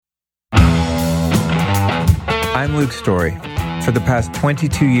I'm Luke Story. For the past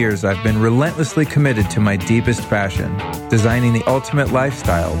 22 years, I've been relentlessly committed to my deepest passion, designing the ultimate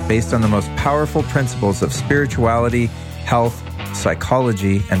lifestyle based on the most powerful principles of spirituality, health,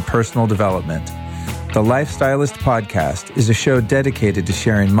 psychology, and personal development. The Lifestylist Podcast is a show dedicated to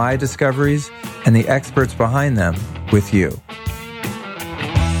sharing my discoveries and the experts behind them with you.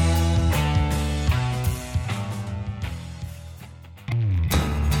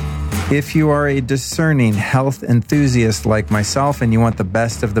 If you are a discerning health enthusiast like myself and you want the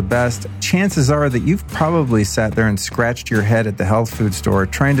best of the best, chances are that you've probably sat there and scratched your head at the health food store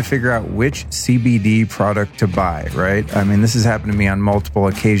trying to figure out which CBD product to buy, right? I mean, this has happened to me on multiple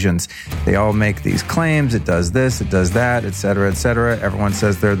occasions. They all make these claims, it does this, it does that, et cetera, et cetera. Everyone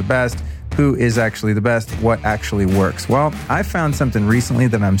says they're the best. Who is actually the best? What actually works? Well, I found something recently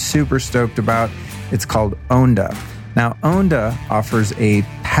that I'm super stoked about. It's called Onda. Now, Onda offers a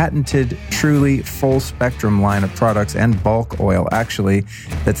patented, truly full-spectrum line of products and bulk oil, actually,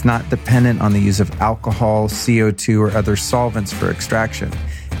 that's not dependent on the use of alcohol, CO2, or other solvents for extraction.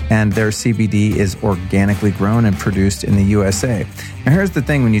 And their CBD is organically grown and produced in the USA. Now, here's the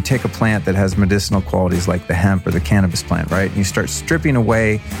thing when you take a plant that has medicinal qualities like the hemp or the cannabis plant, right? And you start stripping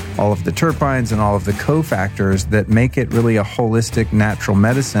away all of the terpenes and all of the cofactors that make it really a holistic, natural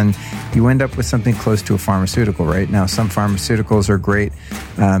medicine, you end up with something close to a pharmaceutical, right? Now, some pharmaceuticals are great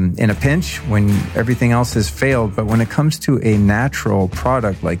in a pinch when everything else has failed, but when it comes to a natural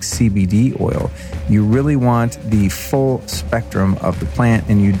product like CBD oil, you really want the full spectrum of the plant,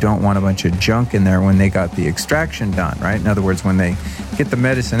 and you don't want a bunch of junk in there when they got the extraction done, right? In other words, when they get the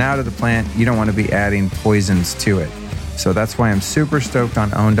medicine out of the plant, you don't want to be adding poisons to it. So that's why I'm super stoked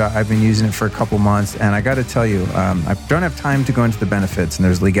on Onda. I've been using it for a couple months, and I got to tell you, I don't have time to go into the benefits, and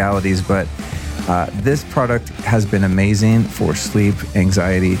there's legalities, but this product has been amazing for sleep,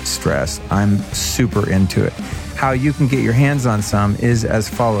 anxiety, stress. I'm super into it. How you can get your hands on some is as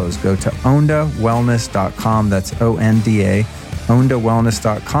follows. Go to ondawellness.com. That's O-N-D-A,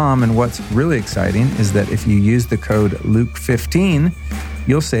 ondawellness.com. And what's really exciting is that if you use the code Luke15,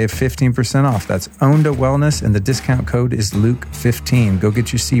 you'll save 15% off. That's Onda Wellness, and the discount code is Luke15. Go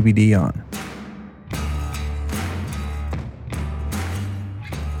get your CBD on.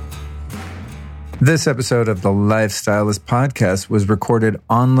 This episode of the Lifestylist Podcast was recorded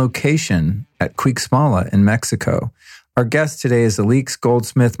on location at Cuixmala in Mexico. Our guest today is Alix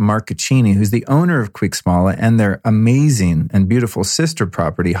Goldsmith Marcaccini, who's the owner of Cuixmala and their amazing and beautiful sister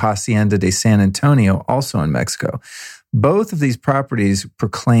property, Hacienda de San Antonio, also in Mexico. Both of these properties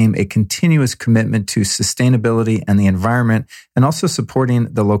proclaim a continuous commitment to sustainability and the environment, and also supporting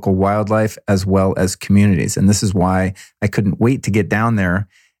the local wildlife as well as communities. And this is why I couldn't wait to get down there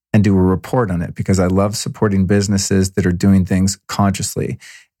and do a report on it, because I love supporting businesses that are doing things consciously.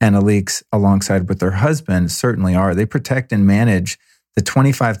 And Alix, alongside with their husband, certainly are. They protect and manage the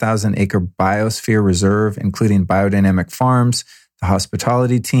 25,000-acre biosphere reserve, including biodynamic farms, the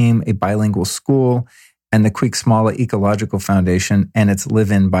hospitality team, a bilingual school, and the Cuixmala Ecological Foundation and its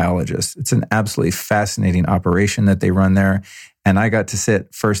live-in biologists. It's an absolutely fascinating operation that they run there. And I got to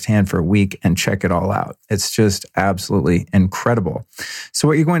sit firsthand for a week and check it all out. It's just absolutely incredible. So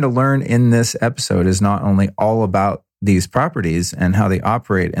what you're going to learn in this episode is not only all about these properties and how they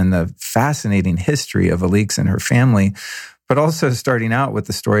operate and the fascinating history of Alix and her family, but also starting out with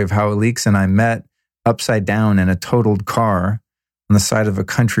the story of how Alix and I met upside down in a totaled car on the side of a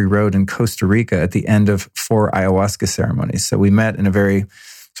country road in Costa Rica at the end of 4 ayahuasca ceremonies. So we met in a very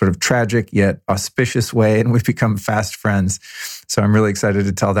sort of tragic yet auspicious way, and we've become fast friends. So I'm really excited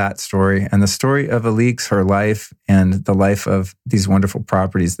to tell that story and the story of Alix, her life, and the life of these wonderful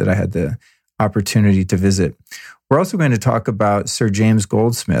properties that I had the opportunity to visit. We're also going to talk about Sir James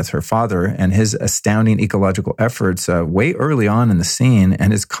Goldsmith, her father, and his astounding ecological efforts way early on in the scene,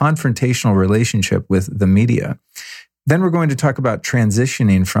 and his confrontational relationship with the media. Then we're going to talk about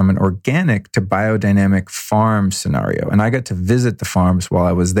transitioning from an organic to biodynamic farm scenario. And I got to visit the farms while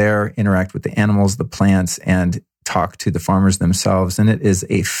I was there, interact with the animals, the plants, and talk to the farmers themselves. And it is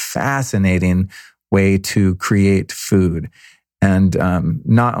a fascinating way to create food. And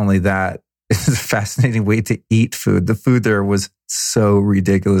not only that, it's a fascinating way to eat food. The food there was so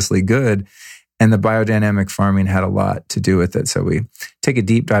ridiculously good. And the biodynamic farming had a lot to do with it. So we take a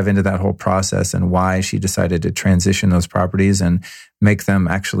deep dive into that whole process and why she decided to transition those properties and make them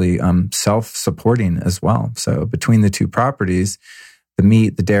actually self-supporting as well. So between the two properties, the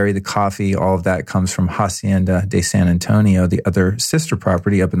meat, the dairy, the coffee, all of that comes from Hacienda de San Antonio, the other sister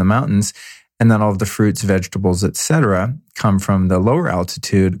property up in the mountains. And then all of the fruits, vegetables, etc., come from the lower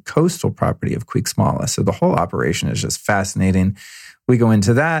altitude coastal property of Quixmala. So the whole operation is just fascinating. We go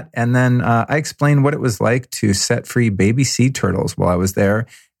into that, and then I explain what it was like to set free baby sea turtles while I was there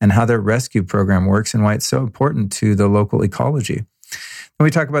and how their rescue program works and why it's so important to the local ecology. Then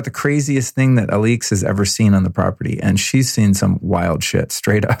we talk about the craziest thing that Alix has ever seen on the property, and she's seen some wild shit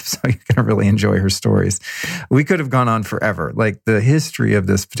straight up, so you're going to really enjoy her stories. We could have gone on forever. Like, the history of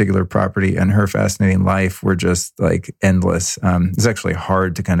this particular property and her fascinating life were just like endless. It's actually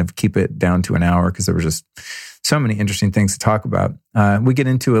hard to kind of keep it down to an hour because there were just so many interesting things to talk about. We get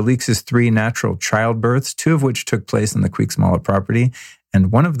into Alix's 3 natural childbirths, 2 of which took place on the Quixmala property. And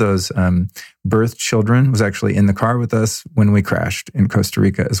one of those birthed children was actually in the car with us when we crashed in Costa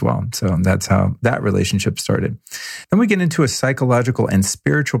Rica as well. So that's how that relationship started. Then we get into a psychological and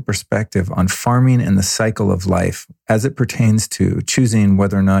spiritual perspective on farming and the cycle of life as it pertains to choosing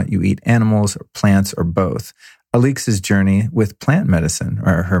whether or not you eat animals or plants or both. Alix's journey with plant medicine,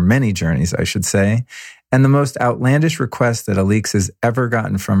 or her many journeys, I should say, and the most outlandish request that Alix has ever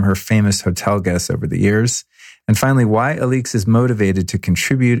gotten from her famous hotel guests over the years. And finally, why Alix is motivated to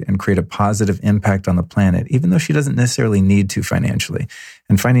contribute and create a positive impact on the planet, even though she doesn't necessarily need to financially.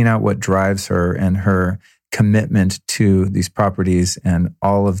 And finding out what drives her and her commitment to these properties and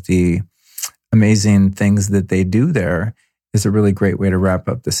all of the amazing things that they do there is a really great way to wrap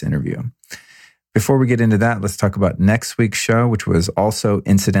up this interview. Before we get into that, let's talk about next week's show, which was also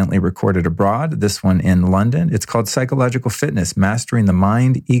incidentally recorded abroad, this one in London. It's called Psychological Fitness, Mastering the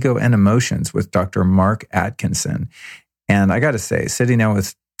Mind, Ego, and Emotions with Dr. Mark Atkinson. And I got to say, sitting down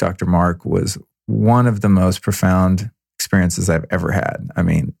with Dr. Mark was one of the most profound experiences I've ever had. I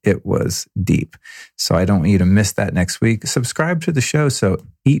mean, it was deep. So I don't want you to miss that next week. Subscribe to the show so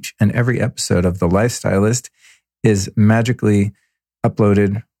each and every episode of The Lifestylist is magically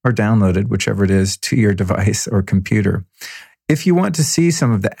uploaded or downloaded, whichever it is, to your device or computer. If you want to see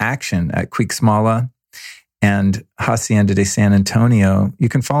some of the action at Quixmala and Hacienda de San Antonio, you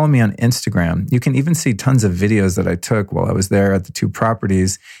can follow me on Instagram. You can even see tons of videos that I took while I was there at the 2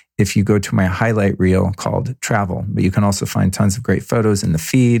 properties if you go to my highlight reel called Travel. But you can also find tons of great photos in the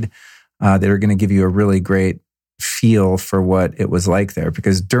feed that are going to give you a really great feel for what it was like there.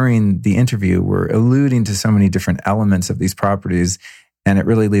 Because during the interview, we're alluding to so many different elements of these properties, and it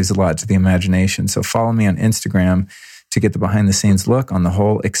really leaves a lot to the imagination. So follow me on Instagram to get the behind the scenes look on the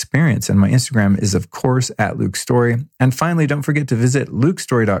whole experience. And my Instagram is, of course, at Luke Story. And finally, don't forget to visit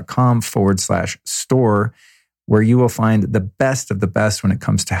lukestory.com/store, where you will find the best of the best when it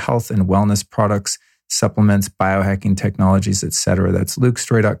comes to health and wellness products, supplements, biohacking technologies, etc. That's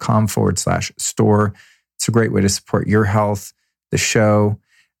lukestory.com/store. It's a great way to support your health, the show,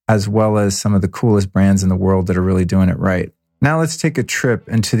 as well as some of the coolest brands in the world that are really doing it right. Now let's take a trip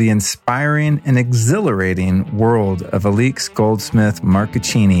into the inspiring and exhilarating world of Alix, Goldsmith,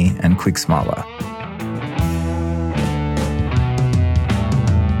 Marcaccini, and Quixmala.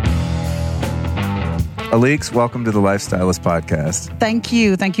 Alix, welcome to the Lifestylist Podcast. Thank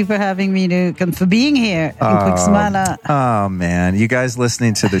you. Thank you for having me, Luke, and for being here in Quixmala. Oh, man. You guys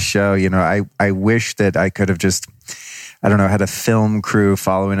listening to the show, you know, I wish that I could have just, I don't know, had a film crew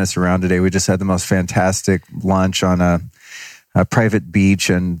following us around today. We just had the most fantastic lunch on a private beach,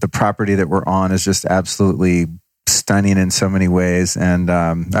 and the property that we're on is just absolutely stunning in so many ways. And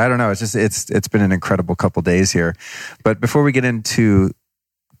I don't know, it's been an incredible couple days here. But before we get into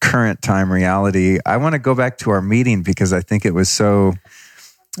current time reality, I want to go back to our meeting because I think it was so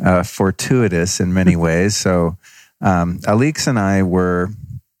fortuitous in many ways. So Alix and I were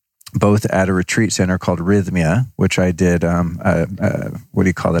both at a retreat center called Rhythmia, which I did, a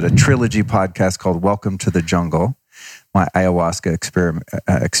trilogy podcast called Welcome to the Jungle, my ayahuasca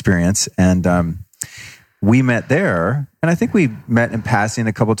experience. And we met there, and I think we met in passing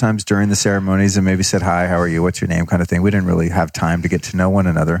a couple times during the ceremonies and maybe said, hi, how are you? What's your name? Kind of thing. We didn't really have time to get to know one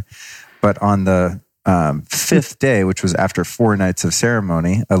another. But on the 5th day, which was after 4 nights of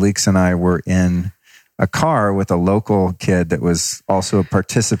ceremony, Alix and I were in a car with a local kid that was also a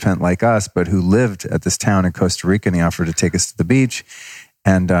participant like us, but who lived at this town in Costa Rica, and he offered to take us to the beach.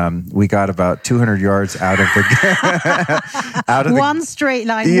 And we got about 200 yards out of the one straight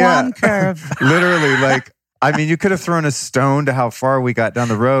line, one curve. Literally, like, I mean, you could have thrown a stone to how far we got down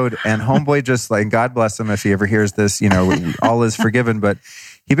the road. And homeboy just like, God bless him if he ever hears this, you know, all is forgiven. But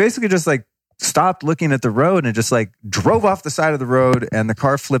he basically just like stopped looking at the road and just like drove off the side of the road, and the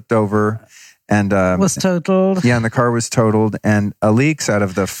car flipped over and was totaled. Yeah, and the car was totaled. And Alix, out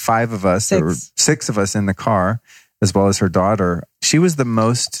of the 5 of us, there were 6 of us in the car, as well as her daughter, she was the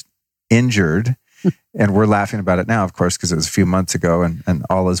most injured And we're laughing about it now, of course, because it was a few months ago and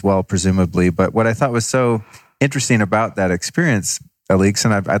all is well, presumably. But what I thought was so interesting about that experience, Alix,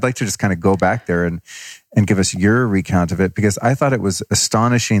 and I'd like to just kind of go back there and give us your recount of it, because I thought it was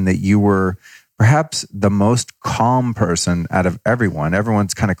astonishing that you were perhaps the most calm person out of everyone.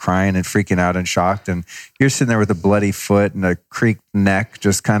 Everyone's kind of crying and freaking out and shocked, and you're sitting there with a bloody foot and a creaked neck,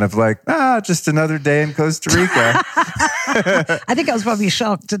 just kind of like, just another day in Costa Rica. I think I was probably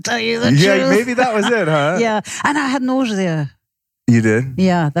shocked, to tell you the truth. Yeah, maybe that was it, huh? Yeah, and I had nausea. You did?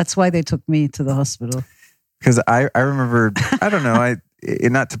 Yeah, that's why they took me to the hospital. Because I remember, I don't know,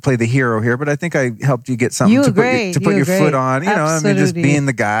 not to play the hero here, but I think I helped you get something to put your foot on. You know, Absolutely. I mean, just being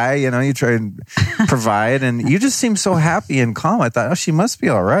the guy, you know, you try and provide, and you just seem so happy and calm. I thought, she must be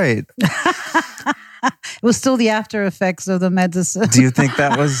all right. It was still the after effects of the medicine. Do you think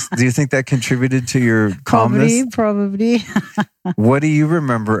that contributed to your calmness? Probably. What do you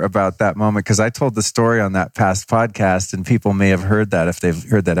remember about that moment? Because I told the story on that past podcast, and people may have heard that if they've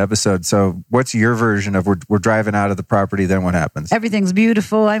heard that episode. So what's your version of we're driving out of the property, then what happens? Everything's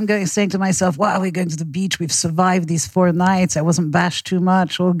beautiful. I'm saying to myself, wow, we're going to the beach. We've survived these 4 nights. I wasn't bashed too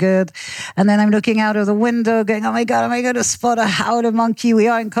much. All good. And then I'm looking out of the window going, oh my God, am I going to spot a howler monkey? We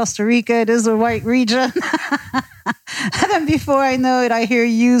are in Costa Rica. It is a white region. And then before I know it, I hear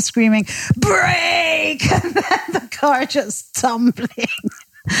you screaming, brake! And then the car just tumbling.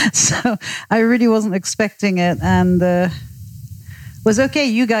 So I really wasn't expecting it. And was okay.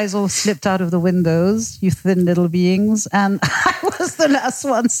 You guys all slipped out of the windows, you thin little beings. And I was the last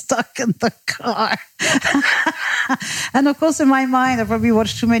one stuck in the car. And of course, in my mind, I probably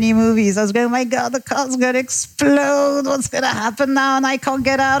watched too many movies. I was going, oh my God, the car's going to explode. What's going to happen now? And I can't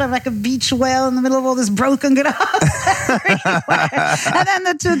get out. I'm like a beach whale in the middle of all this broken glass everywhere. And then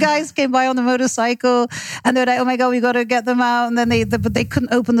the 2 guys came by on the motorcycle, and they're like, oh my God, we got to get them out. And then but they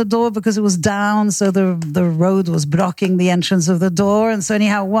couldn't open the door because it was down. So the road was blocking the entrance of the door. And so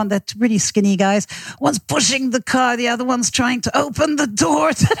anyhow, they're really skinny guys. One's pushing the car, the other one's trying to open the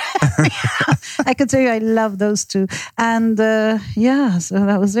door to them. I can tell you, I love those 2. And so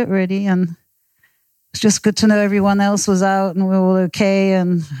that was it really. And it's just good to know everyone else was out and we were all okay.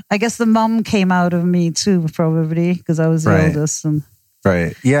 And I guess the mum came out of me too, probably, because I was the oldest. And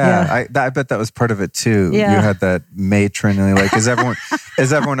right. Yeah. I bet that was part of it too. Yeah. You had that matron and like, is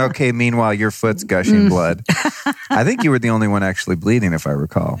everyone okay? Meanwhile, your foot's gushing blood. I think you were the only one actually bleeding, if I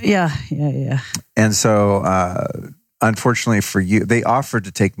recall. Yeah. And so, unfortunately for you, they offered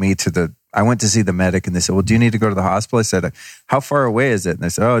to take me I went to see the medic, and they said, well, do you need to go to the hospital? I said, how far away is it? And they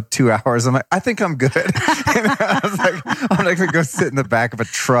said, 2 hours. I'm like, I think I'm good. And I was like, I'm not going to go sit in the back of a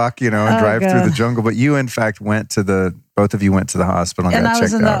truck, and drive through the jungle. But you, in fact, both of you went to the hospital and got checked out. And I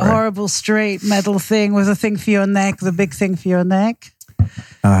was in that horrible straight metal thing with a thing for your neck, the big thing for your neck.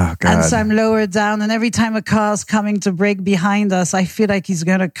 Oh, God. And so I'm lower down, and every time a car's coming to brake behind us, I feel like he's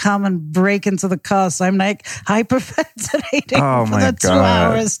going to come and break into the car. So I'm like hyperventilating for the 2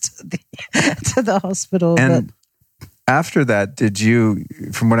 hours to the hospital. And after that, did you,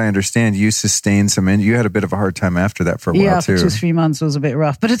 from what I understand, you sustained you had a bit of a hard time after that for a while too. Yeah, for 2-3 months was a bit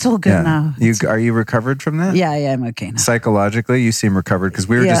rough, but it's all good now. Are you recovered from that? Yeah, I'm okay now. Psychologically, you seem recovered, because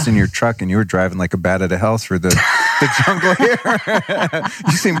we were just in your truck and you were driving like a bat out of hell through the jungle here.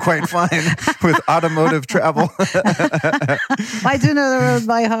 You seem quite fine with automotive travel. I do know the road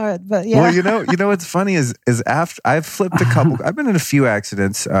by heart, but yeah. Well, you know what's funny is after I've flipped a couple, I've been in a few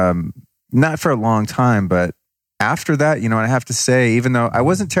accidents, not for a long time, but after that, and I have to say, even though I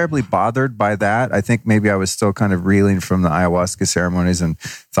wasn't terribly bothered by that, I think maybe I was still kind of reeling from the ayahuasca ceremonies and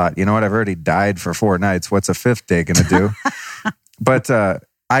thought, you know what, I've already died for 4 nights. What's a 5th day going to do? But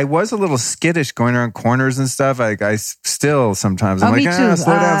I was a little skittish going around corners and stuff. I still sometimes, I'm like, slow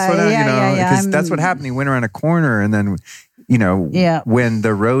down, because that's what happened. He went around a corner, and then, when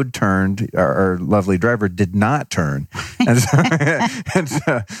the road turned, our lovely driver did not turn. And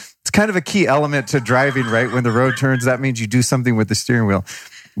so it's kind of a key element to driving, right? When the road turns, that means you do something with the steering wheel.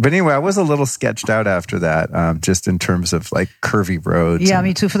 But anyway, I was a little sketched out after that, just in terms of like curvy roads. Yeah,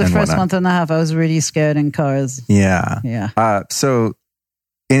 me too. For the first month and a half, I was really scared in cars. Yeah. So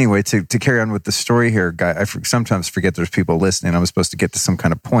anyway, to carry on with the story here, Guy, I sometimes forget there's people listening. I'm supposed to get to some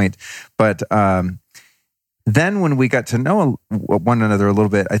kind of point. But then when we got to know one another a little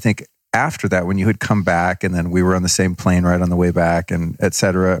bit, I think after that, when you had come back and then we were on the same plane right on the way back and et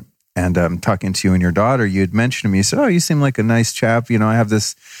cetera, and talking to you and your daughter, you had mentioned to me, you said, you seem like a nice chap. I have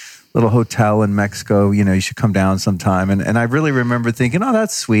this little hotel in Mexico, you should come down sometime. And I really remember thinking,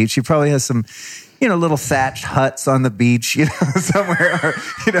 that's sweet. She probably has some little thatched huts on the beach, somewhere. Or,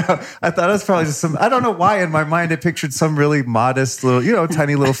 I thought it was probably just I don't know why in my mind I pictured some really modest little,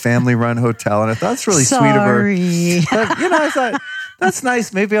 tiny little family-run hotel. And I thought it's really sweet of her. But, I thought, that's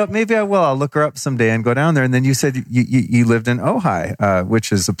nice. Maybe I will. I'll look her up someday and go down there. And then you said you lived in Ojai,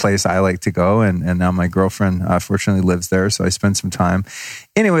 which is a place I like to go. And now my girlfriend, fortunately, lives there. So I spent some time.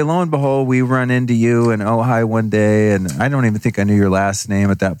 Anyway, lo and behold, we run into you in Ojai one day. And I don't even think I knew your last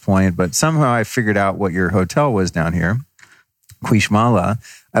name at that point. But somehow I figured out what your hotel was down here, Quishmala.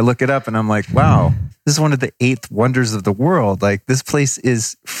 I look it up and I'm like, wow, this is one of the 8 wonders of the world. Like, this place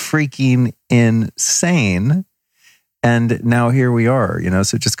is freaking insane. And now here we are,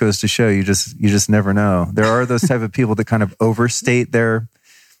 so it just goes to show you just never know. There are those type of people that kind of overstate their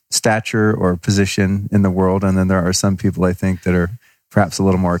stature or position in the world. And then there are some people, I think, that are perhaps a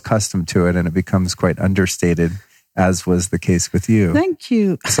little more accustomed to it and it becomes quite understated, as was the case with you. Thank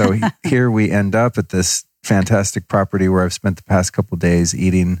you. So here we end up at this fantastic property where I've spent the past couple of days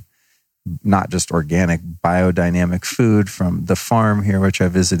eating not just organic, biodynamic food from the farm here, which I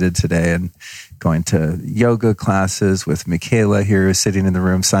visited today, and going to yoga classes with Michaela here, who's sitting in the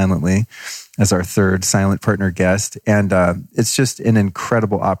room silently as our third silent partner guest. And it's just an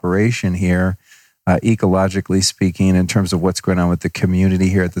incredible operation here, ecologically speaking, in terms of what's going on with the community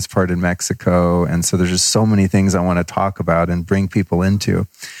here at this part in Mexico. And so there's just so many things I want to talk about and bring people into.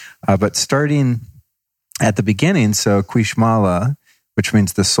 But starting at the beginning, so Quishmala, which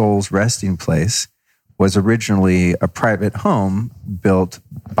means the soul's resting place, was originally a private home built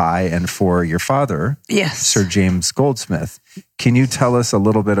by and for your father, yes, Sir James Goldsmith. Can you tell us a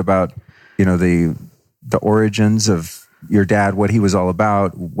little bit about, the origins of your dad, what he was all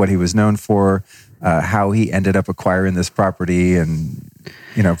about, what he was known for, how he ended up acquiring this property, and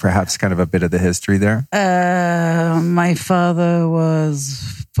perhaps kind of a bit of the history there? My father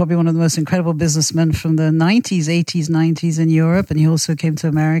was probably one of the most incredible businessmen from the 90s, 80s, 90s in Europe. And he also came to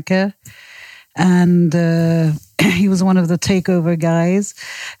America. And he was one of the takeover guys.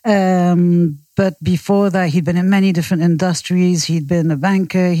 But before that, he'd been in many different industries. He'd been a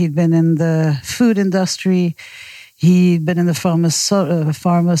banker. He'd been in the food industry. He'd been in the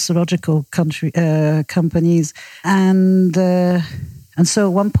pharmaceutical companies. And so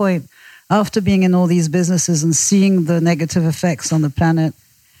at one point, after being in all these businesses and seeing the negative effects on the planet,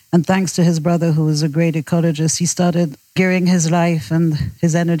 and thanks to his brother, who was a great ecologist, he started gearing his life and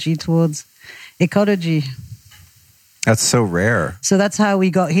his energy towards ecology. That's so rare. So that's how we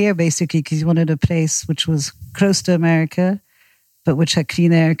got here, basically, because he wanted a place which was close to America, but which had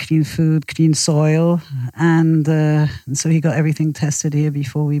clean air, clean food, clean soil. And so he got everything tested here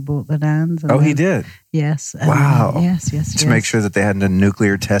before we bought the land. And he did? Yes. Wow. Yes. To make sure that they hadn't done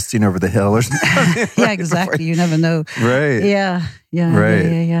nuclear testing over the hill or something. Yeah, exactly. You never know. Right. Yeah.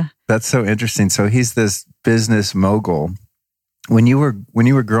 Right. Yeah. That's so interesting. So he's this business mogul. When you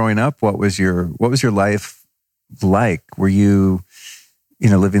were growing up, what was your life like? Were you,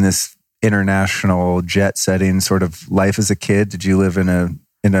 living this international jet setting sort of life as a kid? Did you live in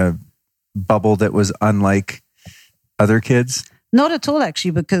a bubble that was unlike other kids? Not at all,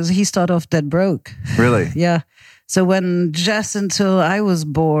 actually, because he started off dead broke. Really? Yeah. So just until I was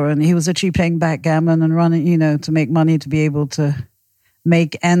born, he was actually playing backgammon and running, to make money to be able to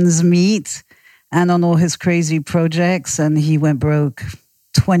make ends meet, and on all his crazy projects. And he went broke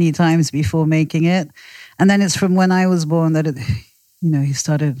 20 times before making it. And then it's from when I was born that he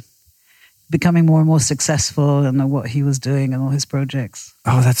started becoming more and more successful in what he was doing and all his projects.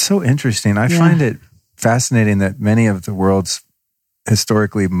 Oh, that's so interesting. I find it fascinating that many of the world's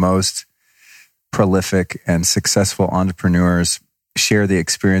historically most prolific and successful entrepreneurs share the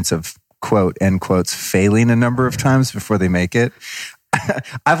experience of, quote, end quotes, failing a number of times before they make it.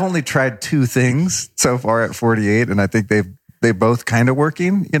 I've only tried 2 things so far at 48, and I think they both kind of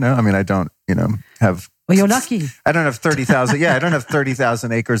working. I don't, have. Well, you're lucky. I don't have 30,000. Yeah, I don't have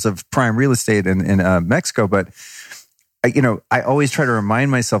 30,000 acres of prime real estate in Mexico, but I always try to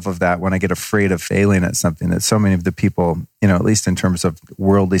remind myself of that when I get afraid of failing at something. That so many of the people, at least in terms of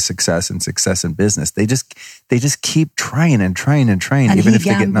worldly success and success in business, they just keep trying and trying and trying, even if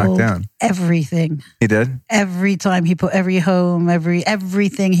they get knocked down. Everything he did. Every time he put every home,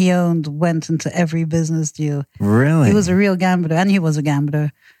 everything he owned went into every business deal. Really, he was a real gambler, and he was a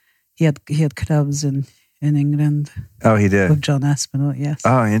gambler. He had clubs in England. Oh, he did? With John Aspinall, yes.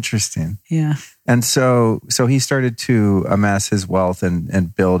 Oh, interesting. Yeah. And so he started to amass his wealth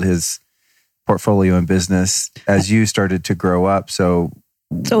and build his portfolio and business as you started to grow up. So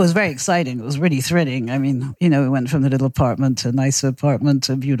it was very exciting. It was really thrilling. I mean, we went from the little apartment to a nicer apartment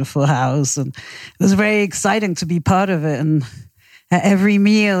to a beautiful house. And it was very exciting to be part of it. And at every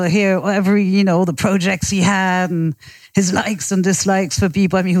meal, hear all the projects he had and his likes and dislikes for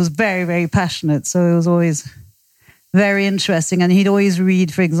people. I mean, he was very, very passionate. So it was always very interesting. And he'd always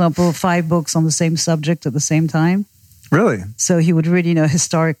read, for example, 5 books on the same subject at the same time. Really? So he would really,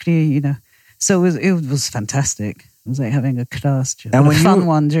 historically, So it was fantastic. It was like having a class, and a fun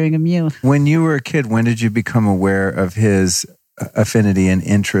one during a meal. When you were a kid, when did you become aware of his affinity and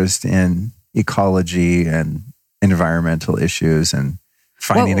interest in ecology and environmental issues and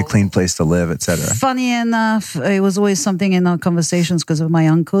finding a clean place to live, etc.? Funny enough, it was always something in our conversations because of my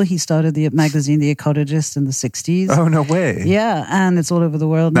uncle. He started the magazine The Ecologist in the 60s. Oh, no way. Yeah, and it's all over the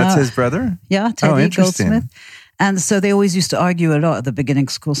world now. That's his brother? Yeah, Teddy Goldsmith. Interesting. And so they always used to argue a lot at the beginning.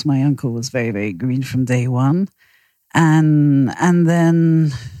 Of course, my uncle was very, very green from day one. And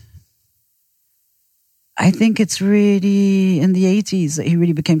then I think it's really in the 80s that he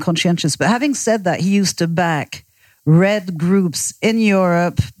really became conscientious. But having said that, he used to back red groups in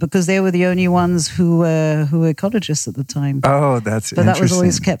Europe because they were the only ones who were ecologists at the time. Oh, that's interesting. But that was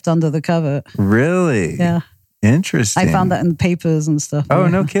always kept under the cover. Really? Yeah. Interesting. I found that in the papers and stuff. Oh,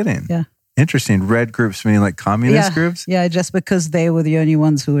 no kidding. Yeah. Interesting. Red groups meaning like communist groups? Yeah, just because they were the only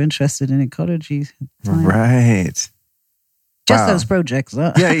ones who were interested in ecology. Right. Just those projects.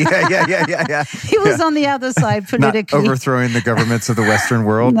 Huh? Yeah. He was on the other side politically. Not overthrowing the governments of the Western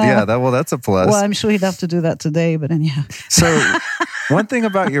world. No. Yeah, that's a plus. Well, I'm sure he'd have to do that today, but anyhow. So one thing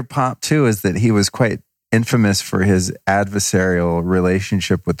about your pop, too, is that he was quite infamous for his adversarial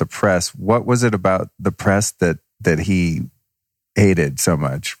relationship with the press. What was it about the press that he hated so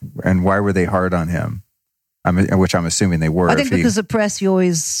much? And why were they hard on him? Which I'm assuming they were. I think because the press, you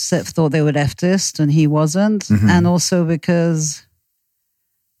always thought they were leftist and he wasn't. Mm-hmm. And also because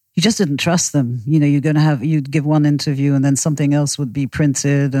you just didn't trust them. You'd give one interview and then something else would be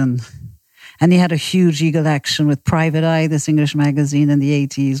printed. And he had a huge legal action with Private Eye, this English magazine in the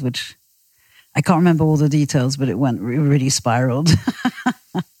 80s, which I can't remember all the details, but it really spiraled.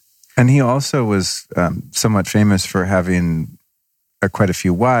 And he also was somewhat famous for having quite a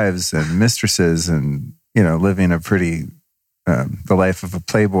few wives and mistresses and living a pretty, the life of a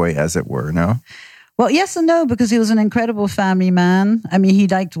playboy, as it were, no? Well, yes and no, because he was an incredible family man. I mean, he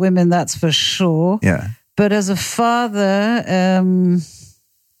liked women, that's for sure. Yeah. But as a father,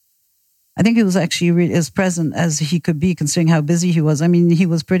 I think he was actually as present as he could be, considering how busy he was. I mean, he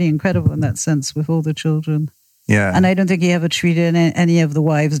was pretty incredible in that sense with all the children. Yeah. And I don't think he ever treated any of the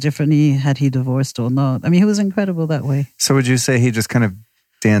wives differently, had he divorced or not. I mean, he was incredible that way. So would you say he just kind of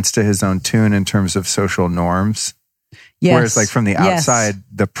danced to his own tune in terms of social norms? Yes. Whereas like from the outside,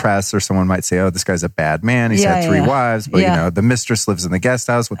 the press or someone might say, oh, this guy's a bad man. He's had 3 wives, but the mistress lives in the guest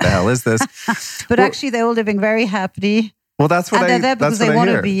house. What the hell is this? But actually they're all living very happily. Well, that's what they're there because they want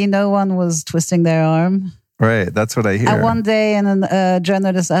to be. No one was twisting their arm. Right. That's what I hear. And one day, a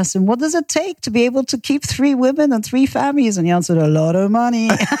journalist asked him, what does it take to be able to keep 3 women and 3 families? And he answered, a lot of money.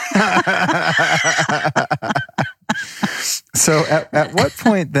 So at what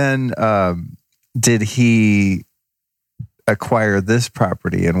point then did he acquire this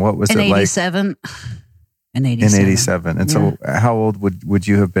property, and what was it like? In 87. In 87. And so how old would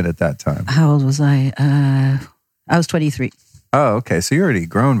you have been at that time? How old was I? I was 23. Oh, okay. So you're already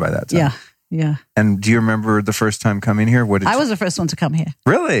grown by that time. Yeah. And do you remember the first time coming here? I was the first one to come here.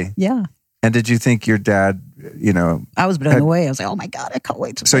 Really? Yeah. And did you think your dad, I was blown away. I was like, oh my God, I can't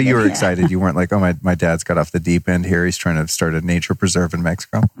wait to. So you were excited. You weren't like, oh, my dad's got off the deep end here. He's trying to start a nature preserve in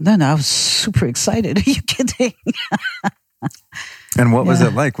Mexico. No, I was super excited. Are you kidding? And what was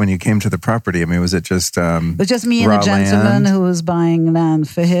it like when you came to the property? I mean, was it just it was just me and a gentleman who was buying land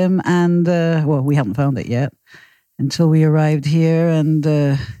for him. And, we haven't found it yet until we arrived here. And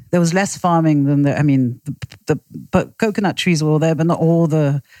there was less farming than there. I mean, but coconut trees were all there, but not all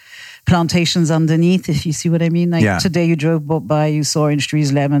the plantations underneath, if you see what I mean. Like today you drove by, you saw orange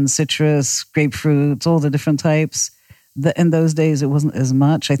trees, lemons, citrus, grapefruit, all the different types. In those days, it wasn't as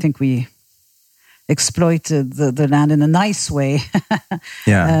much. I think we exploited the land in a nice way,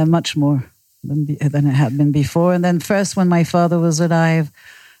 much more than it had been before. And then first, when my father was alive,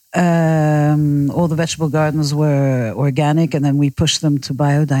 all the vegetable gardens were organic, and then we pushed them to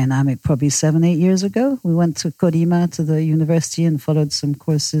biodynamic probably 7-8 years ago. We went to Colima, to the university, and followed some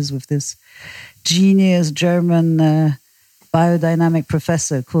courses with this genius German biodynamic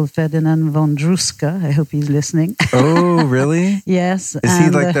professor called Ferdinand von Druska. I hope he's listening. Oh, really? Yes. Is he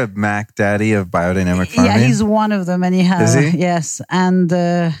like the Mac Daddy of biodynamic farming? Yeah, he's one of them, and he has. Is he? Yes, and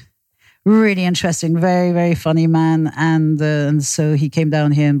really interesting, very, very funny man. And so he came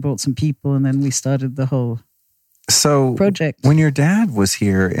down here and brought some people, and then we started the whole project. When your dad was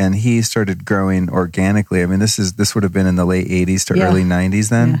here and he started growing organically, I mean, this would have been in the late 80s to early 90s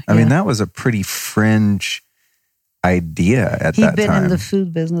then. Yeah, I mean, that was a pretty fringe idea at that time. He'd been in the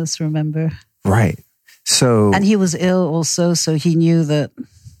food business, remember? Right. So, and he was ill also, so he knew that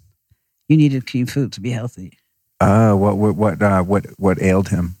you needed clean food to be healthy. What ailed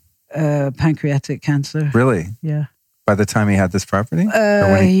him? Pancreatic cancer. Really? Yeah. By the time he had this property?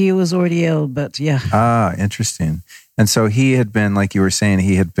 He was already ill, but yeah. Ah, interesting. And so he had been, like you were saying,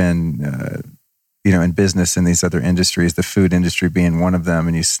 he had been, in business in these other industries, the food industry being one of them.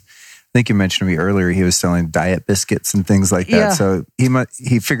 And I think you mentioned to me earlier, he was selling diet biscuits and things like that. Yeah. So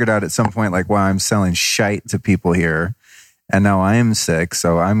he figured out at some point, like, wow, I'm selling shite to people here. And now I am sick.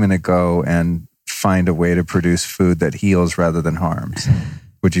 So I'm going to go and find a way to produce food that heals rather than harms.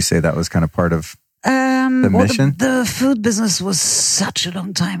 Would you say that was kind of part of the mission? The food business was such a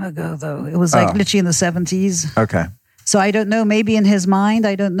long time ago, though. It was like literally in the 70s. Okay. So I don't know, maybe in his mind,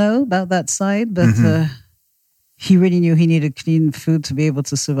 I don't know about that side, but he really knew he needed clean food to be able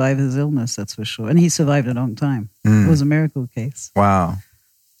to survive his illness, that's for sure. And he survived a long time. It was a miracle case. Wow.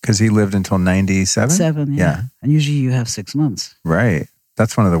 Because he lived until 97? Yeah. And usually you have 6 months. Right.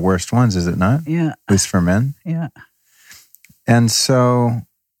 That's one of the worst ones, is it not? Yeah. At least for men? Yeah. And so,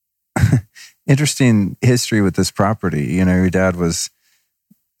 interesting history with this property. Your dad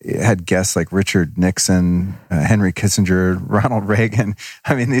had guests like Richard Nixon, Henry Kissinger, Ronald Reagan.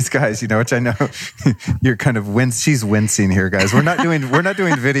 I mean, these guys, which I know you're kind of she's wincing here, guys. We're not doing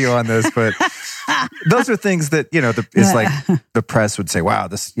video on this, but those are things that, it's like the press would say, wow,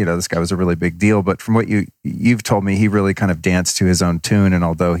 this guy was a really big deal. But from what you've told me, he really kind of danced to his own tune. And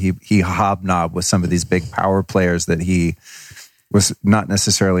although he hobnobbed with some of these big power players, that he was not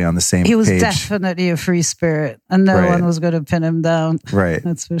necessarily on the same page. He was definitely a free spirit, and no one was going to pin him down. Right.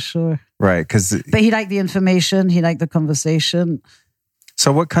 That's for sure. Right. But he liked the information. He liked the conversation.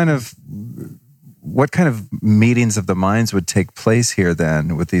 So what kind of meetings of the minds would take place here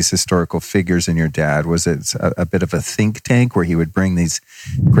then with these historical figures in your dad? Was it a bit of a think tank where he would bring these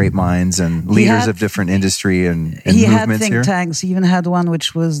great minds and leaders of different industry and movements here? He had think tanks. He even had one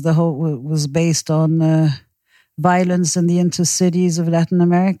which was was based on violence in the intercities of Latin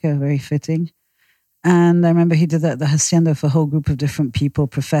America, very fitting. And I remember he did that at the Hacienda for a whole group of different people,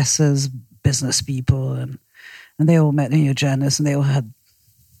 professors, business people, and they all met in Janus, and they all had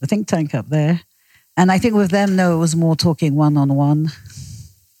a think tank up there. And I think with them, no, it was more talking one-on-one.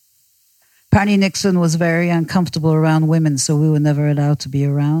 Apparently Nixon was very uncomfortable around women, so we were never allowed to be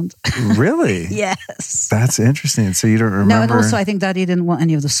around. Really? Yes. That's interesting. So you don't remember? No, and also I think Daddy didn't want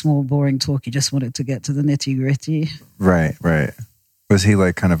any of the small, boring talk. He just wanted to get to the nitty-gritty. Right. Was he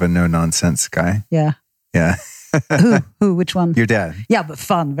like kind of a no-nonsense guy? Yeah. Yeah. Who? Which one? Your dad. Yeah, but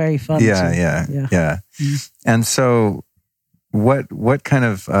fun. Very fun. Yeah. And so what kind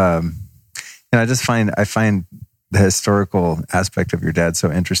of... I find the historical aspect of your dad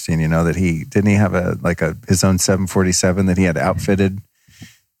so interesting, that he have his own 747 that he had outfitted,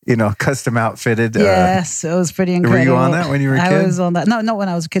 custom outfitted. Yes, it was pretty incredible. Were you on that when you were a kid? I was on that. No, not when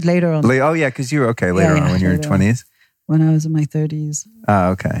I was a kid, later on. Oh yeah, because you were later on when you were in your 20s. When I was in my 30s.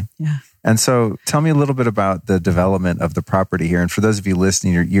 Oh, okay. Yeah. And so tell me a little bit about the development of the property here. And for those of you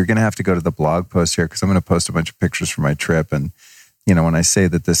listening, you're going to have to go to the blog post here because I'm going to post a bunch of pictures from my trip. And, when I say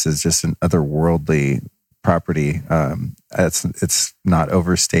that this is just an otherworldly property, it's not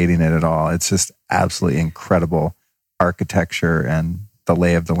overstating it at all. It's just absolutely incredible architecture, and the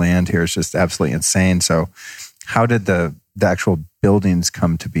lay of the land here is just absolutely insane. So how did the actual buildings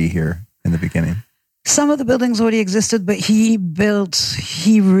come to be here in the beginning? Some of the buildings already existed, but he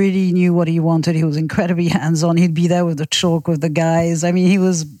really knew what he wanted. He was incredibly hands-on. He'd be there with the chalk with the guys. I mean, he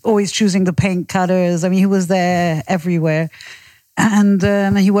was always choosing the paint colors. I mean, he was there everywhere. And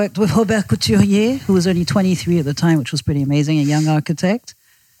he worked with Robert Couturier, who was only 23 at the time, which was pretty amazing, a young architect.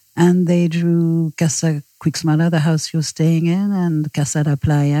 And they drew Casa Quixmala, the house he was staying in, and Casa La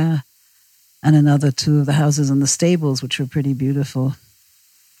Playa, and another two of the houses in the stables, which were pretty beautiful.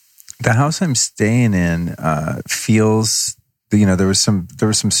 The house I'm staying in feels, there was some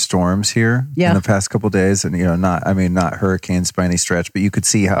storms here in the past couple of days, and not hurricanes by any stretch, but you could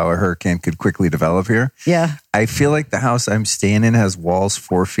see how a hurricane could quickly develop here. Yeah, I feel like the house I'm staying in has walls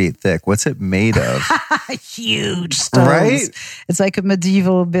 4 feet thick. What's it made of? Huge stones. Right? It's like a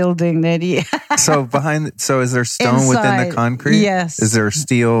medieval building, Neddy. So is there stone within the concrete? Yes. Is there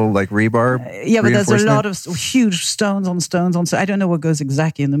steel like rebar? But there's a lot of huge stones on stones on. So I don't know what goes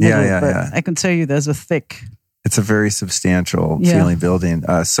exactly in the middle, but I can tell you there's a thick. It's a very substantial feeling building.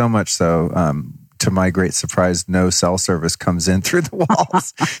 So much so, to my great surprise, no cell service comes in through the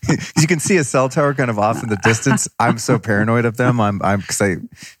walls. You can see a cell tower kind of off in the distance. I'm so paranoid of them.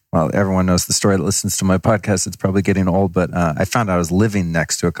 Well, everyone knows the story that listens to my podcast. It's probably getting old, but I found out I was living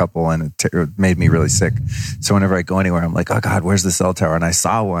next to a couple, and it made me really sick. So whenever I go anywhere, I'm like, oh God, where's the cell tower? And I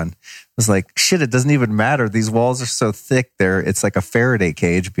saw one. I was like, shit, it doesn't even matter. These walls are so thick there. It's like a Faraday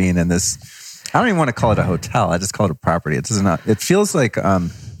cage being in this. I don't even want to call it a hotel. I just call it a property. It feels like...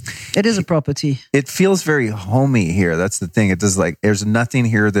 it is a property. It feels very homey here. That's the thing. It does there's nothing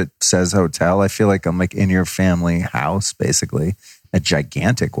here that says hotel. I feel like I'm like in your family house, basically. A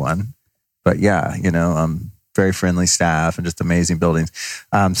gigantic one. But yeah, very friendly staff and just amazing buildings.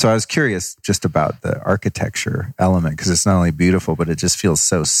 So I was curious just about the architecture element, because it's not only beautiful, but it just feels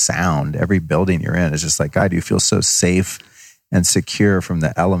so sound. Every building you're in is just like, God, you feel so safe and secure from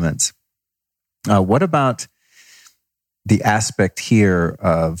the elements. What about the aspect here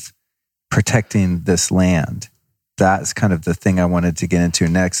of protecting this land? That's kind of the thing I wanted to get into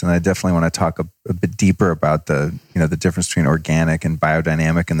next. And I definitely want to talk a bit deeper about the difference between organic and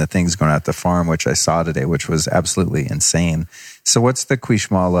biodynamic and the things going on at the farm, which I saw today, which was absolutely insane. So what's the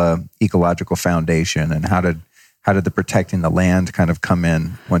Quishmala Ecological Foundation, and how did the protecting the land kind of come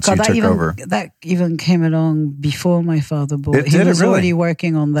in once you took over? That even came along before my father bought. He was already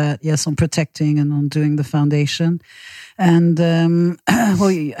working on that, yes, on protecting and on doing the foundation. And,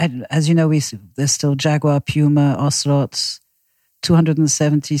 as you know, there's still jaguar, puma, ocelots,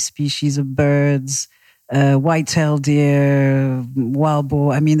 270 species of birds, white-tailed deer, wild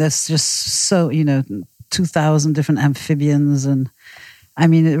boar. I mean, there's just 2,000 different amphibians. And I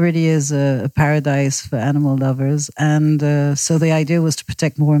mean, it really is a paradise for animal lovers. And so the idea was to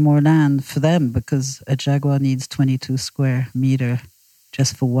protect more and more land for them, because a jaguar needs 22 square meter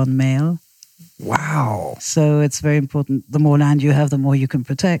just for one male. Wow. So it's very important. The more land you have, the more you can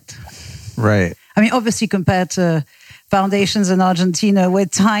protect. Right. I mean, obviously, compared to foundations in Argentina, we're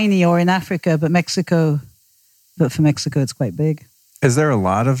tiny, or in Africa, but for Mexico, it's quite big. Is there a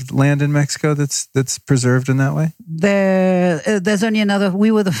lot of land in Mexico that's preserved in that way? There's only another. We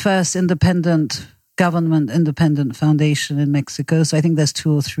were the first independent foundation in Mexico. So I think there's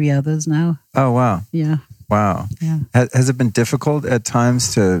 2 or 3 others now. Oh, wow. Yeah. Wow. Yeah. Has it been difficult at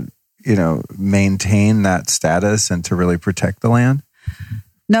times to maintain that status and to really protect the land?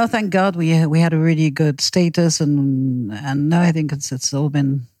 No, thank God we had a really good status, and no, I think it's all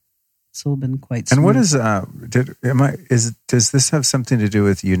been quite smooth. And what is does this have something to do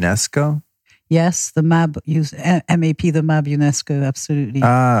with UNESCO? Yes, the MAB the MAB UNESCO, absolutely.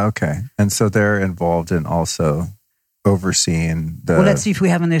 Okay. And so they're involved in also overseeing the... Well, let's see if we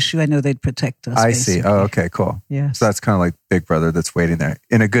have an issue. I know they'd protect us. I see. Oh, okay, cool. Yes. So that's kind of like Big Brother that's waiting there,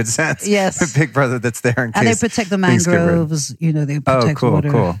 in a good sense. Yes. Big Brother that's there in case... And they protect the mangroves, they protect water.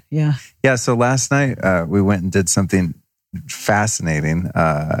 Cool. Yeah. Yeah, so last night we went and did something fascinating.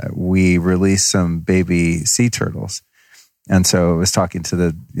 We released some baby sea turtles. And so I was talking to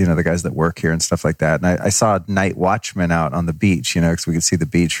the guys that work here and stuff like that. And I saw night watchmen out on the beach, because we could see the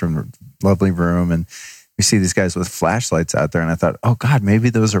beach from the lovely room, and we see these guys with flashlights out there, and I thought, oh God, maybe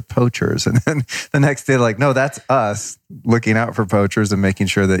those are poachers. And then the next day, no, that's us looking out for poachers and making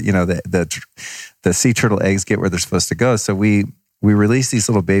sure that the sea turtle eggs get where they're supposed to go. So we release these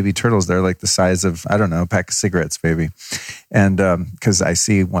little baby turtles. They're like the size of, I don't know, a pack of cigarettes, maybe. And because I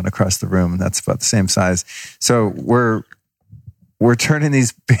see one across the room, and that's about the same size. So we're turning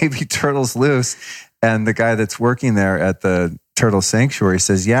these baby turtles loose, and the guy that's working there at the turtle sanctuary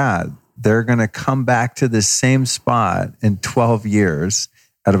says, yeah, they're going to come back to this same spot in 12 years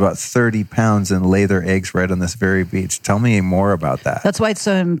at about 30 pounds and lay their eggs right on this very beach. Tell me more about that. That's why it's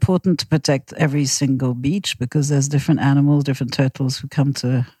so important to protect every single beach, because there's different animals, different turtles who come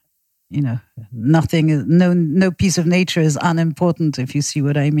to, no piece of nature is unimportant, if you see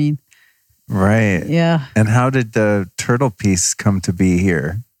what I mean. Right. Yeah. And how did the turtle piece come to be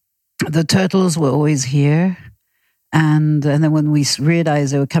here? The turtles were always here. And then when we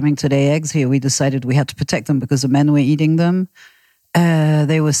realized they were coming to lay eggs here, we decided we had to protect them because the men were eating them.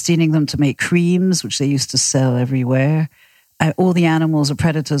 They were stealing them to make creams, which they used to sell everywhere. All the animals, the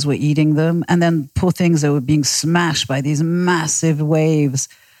predators, were eating them. And then, poor things, they were being smashed by these massive waves.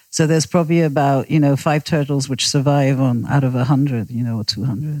 So there's probably about, 5 turtles which survive out of 100, or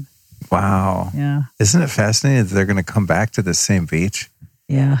 200. Wow. Yeah. Isn't it fascinating that they're going to come back to the same beach?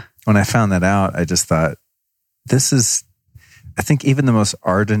 Yeah. When I found that out, I just thought, I think even the most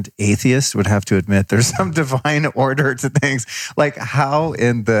ardent atheist would have to admit there's some divine order to things. Like, how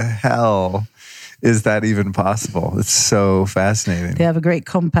in the hell is that even possible? It's so fascinating. They have a great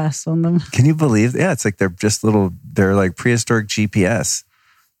compass on them. Can you believe? Yeah, it's like they're like prehistoric GPS.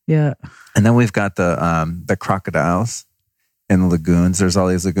 Yeah. And then we've got the crocodiles in the lagoons. There's all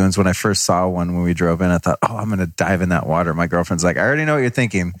these lagoons. When I first saw one when we drove in, I thought, oh, I'm going to dive in that water. My girlfriend's like, I already know what you're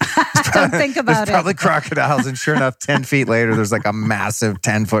thinking. Don't think about there's it. probably crocodiles. And sure enough, 10 feet later, there's like a massive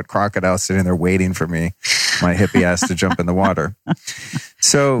 10-foot crocodile sitting there waiting for me, my hippie ass, to jump in the water.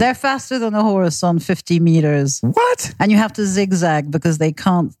 So they're faster than a horse on 50 meters. What? And you have to zigzag because they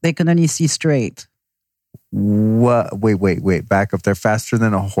can only see straight. What? Wait. Back up. They're faster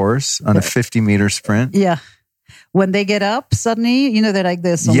than a horse on a 50-meter sprint? Yeah. When they get up, suddenly, they're like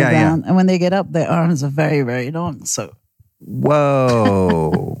this on the ground. Yeah. And when they get up, their arms are very, very long. So,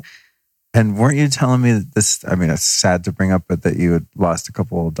 whoa. And weren't you telling me that this, I mean, it's sad to bring up, but that you had lost a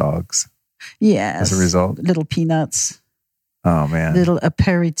couple of dogs? Yes. As a result? Little peanuts. Oh, man. Little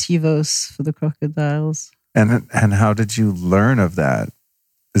aperitivos for the crocodiles. And how did you learn of that?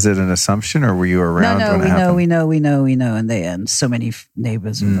 Is it an assumption, or were you around when it happened? We know. And so many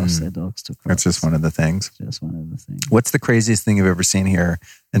neighbors who lost their dogs to crocs. That's just one of the things. Just one of the things. What's the craziest thing you've ever seen here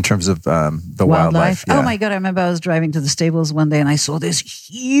in terms of the wildlife? Yeah. Oh my God, I remember I was driving to the stables one day and I saw this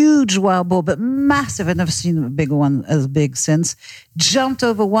huge wild boar, but massive. I'd never seen a big one as big since. Jumped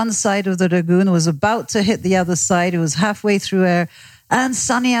over one side of the lagoon, was about to hit the other side. It was halfway through air. And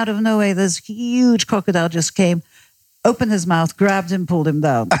suddenly out of nowhere, this huge crocodile just came, opened his mouth, grabbed him, pulled him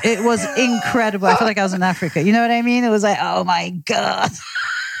down. It was incredible. I felt like I was in Africa. You know what I mean? It was like, oh my God.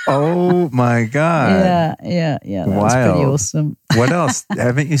 Oh my God. Yeah. That Wild. was pretty awesome. What else?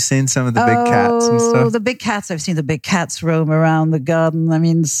 Haven't you seen some of the big cats and stuff? The big cats. I've seen the big cats roam around the garden. I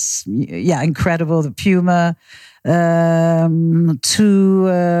mean, yeah, incredible. The puma,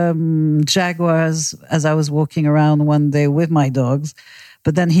 2 jaguars as I was walking around one day with my dogs.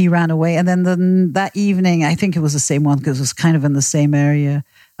 But then he ran away. And then that evening, I think it was the same one because it was kind of in the same area.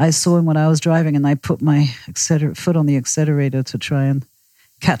 I saw him when I was driving and I put my foot on the accelerator to try and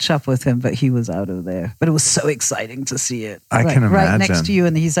catch up with him, but he was out of there. But it was so exciting to see it. I can imagine. Right next to you.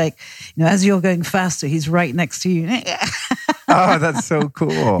 And he's like, as you're going faster, he's right next to you. Oh, that's so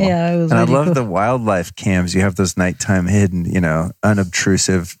cool. Yeah, it was and really I love cool. the wildlife cams. You have those nighttime hidden,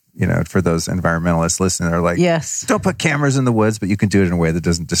 unobtrusive, for those environmentalists listening, they're like, yes, don't put cameras in the woods, but you can do it in a way that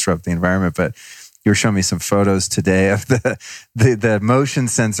doesn't disrupt the environment. But you were showing me some photos today of the motion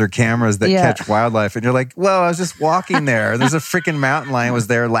sensor cameras that catch wildlife. And you're like, well, I was just walking there. There's a freaking mountain lion was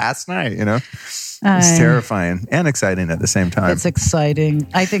there last night, It's terrifying and exciting at the same time. It's exciting.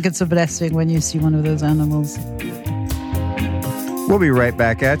 I think it's a blessing when you see one of those animals. We'll be right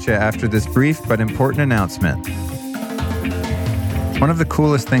back at you after this brief but important announcement. One of the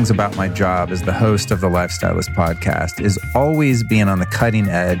coolest things about my job as the host of the Lifestylist podcast is always being on the cutting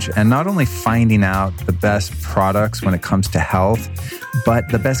edge and not only finding out the best products when it comes to health, but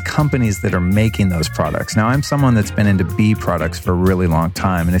the best companies that are making those products. Now, I'm someone that's been into bee products for a really long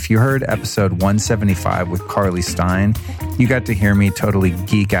time. And if you heard episode 175 with Carly Stein, you got to hear me totally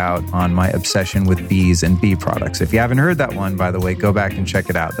geek out on my obsession with bees and bee products. If you haven't heard that one, by the way, go back and check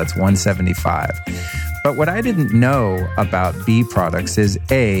it out. That's 175. But what I didn't know about bee products is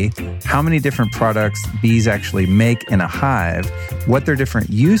A, how many different products bees actually make in a hive, what their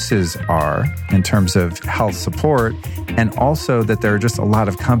different uses are in terms of health support, and also that there are just a lot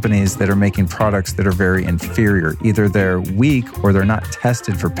of companies that are making products that are very inferior. Either they're weak or they're not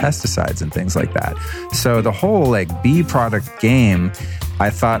tested for pesticides and things like that. So the whole bee product game, I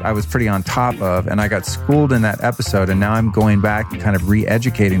thought I was pretty on top of, and I got schooled in that episode, and now I'm going back and kind of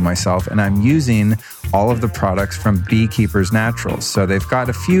re-educating myself, and I'm using all of the products from Beekeepers Naturals. So they've got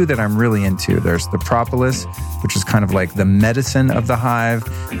a few that I'm really into. There's the propolis, which is kind of like the medicine of the hive.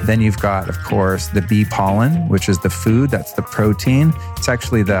 Then you've got, of course, the bee pollen, which is the food. That's the protein. It's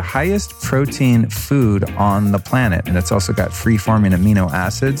actually the highest protein food on the planet, and it's also got free-forming amino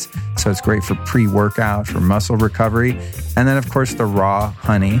acids. So it's great for pre-workout, for muscle recovery. And then, of course, the raw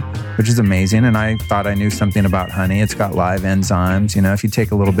honey, which is amazing. And I thought I knew something about honey. It's got live enzymes. If you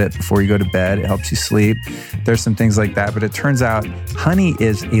take a little bit before you go to bed, it helps you sleep. There's some things like that. But it turns out honey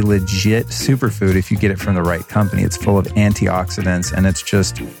is a legit superfood if you get it from the right company. It's full of antioxidants, and it's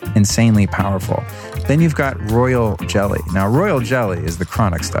just insanely powerful. Then you've got royal jelly. Now, royal jelly is the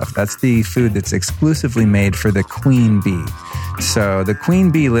chronic stuff. That's the food that's exclusively made for the queen bee. So the queen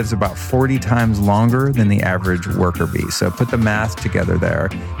bee lives about 40 times longer than the average worker bee. So put the math together there,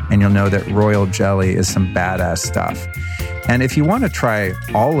 and you'll know that royal jelly is some badass stuff. And if you want to try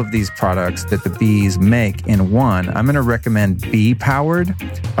all of these products that the bees make in one, I'm going to recommend Bee Powered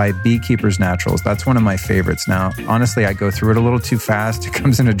by Beekeepers Naturals. That's one of my favorites. Now, honestly, I go through it a little too fast. It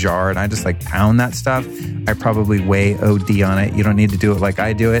comes in a jar, and I just pound that stuff. I probably way OD on it. You don't need to do it like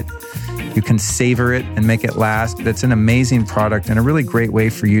I do it. You can savor it and make it last, but it's an amazing product and a really great way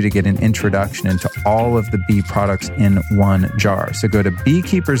for you to get an introduction into all of the bee products in one jar. So go to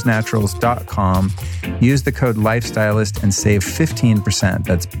beekeepersnaturals.com, use the code LifeStylist and save 15%.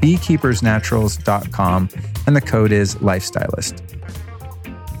 That's beekeepersnaturals.com, and the code is LifeStylist.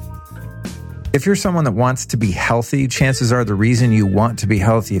 If you're someone that wants to be healthy, chances are the reason you want to be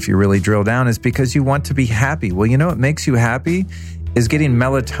healthy, if you really drill down, is because you want to be happy. Well, you know what makes you happy is getting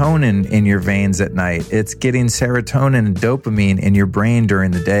melatonin in your veins at night. It's getting serotonin and dopamine in your brain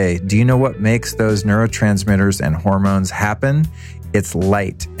during the day. Do you know what makes those neurotransmitters and hormones happen? It's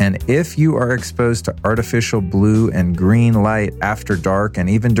light. And if you are exposed to artificial blue and green light after dark and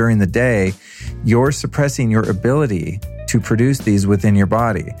even during the day, you're suppressing your ability to produce these within your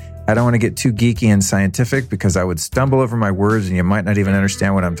body. I don't want to get too geeky and scientific because I would stumble over my words and you might not even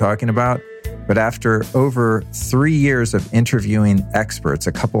understand what I'm talking about. But after over 3 years of interviewing experts,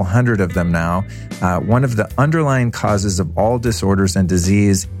 a couple hundred of them now, one of the underlying causes of all disorders and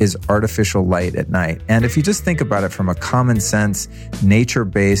disease is artificial light at night. And if you just think about it from a common sense,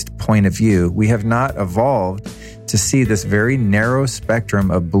 nature-based point of view, we have not evolved to see this very narrow spectrum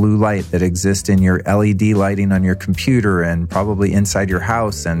of blue light that exists in your LED lighting on your computer and probably inside your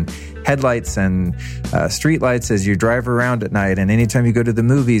house, and headlights and street lights as you drive around at night. And anytime you go to the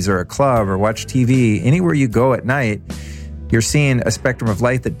movies or a club or watch TV, anywhere you go at night, you're seeing a spectrum of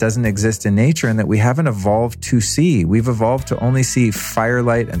light that doesn't exist in nature and that we haven't evolved to see. We've evolved to only see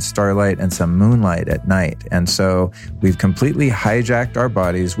firelight and starlight and some moonlight at night. And so we've completely hijacked our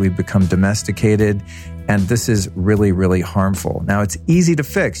bodies. We've become domesticated. And this is really, really harmful. Now, it's easy to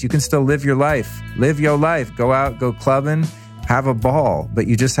fix. You can still live your life. Live your life. Go out, go clubbing, have a ball. But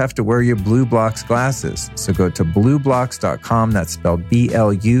you just have to wear your Blue Blocks glasses. So go to blueblocks.com. That's spelled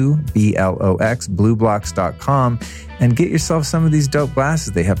BLUBLOX, blueblocks.com. And get yourself some of these dope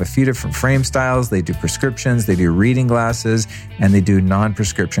glasses. They have a few different frame styles. They do prescriptions, they do reading glasses, and they do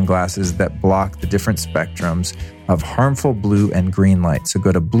non-prescription glasses that block the different spectrums of harmful blue and green light. So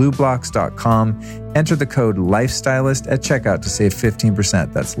go to blueblocks.com, enter the code LifeStylist at checkout to save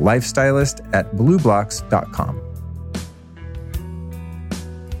 15%. That's LifeStylist at blueblocks.com.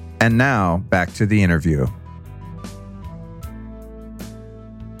 And now back to the interview.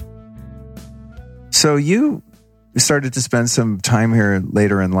 So you started to spend some time here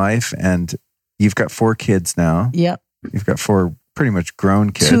later in life, and you've got 4 kids now. Yep. You've got 4 pretty much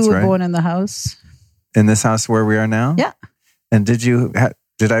grown kids, 2 were right? born in the house. In this house where we are now? Yeah. And did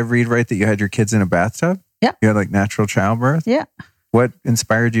I read right that you had your kids in a bathtub? Yeah. You had like natural childbirth? Yeah. What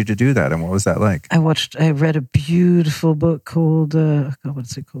inspired you to do that, and what was that like? I read a beautiful book called,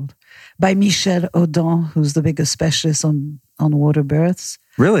 what's it called? By Michel Audin, who's the biggest specialist on water births.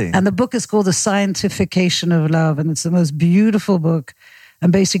 Really? And the book is called The Scientification of Love, and it's the most beautiful book.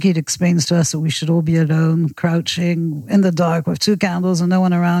 And basically it explains to us that we should all be alone, crouching in the dark with 2 candles and no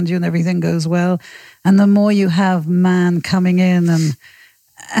one around you, and everything goes well. And the more you have man coming in and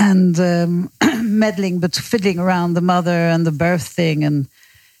meddling, but fiddling around the mother and the birth thing, and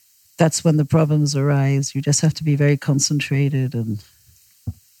that's when the problems arise. You just have to be very concentrated and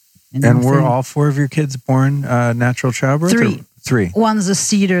were all 4 of your kids born natural childbirth? 3. 3. One's a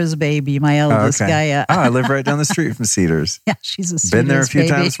Cedars baby, my eldest guy. I live right down the street from Cedars. Yeah, she's a Cedars Been there a few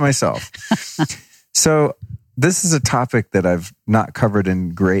baby. times myself. So this is a topic that I've not covered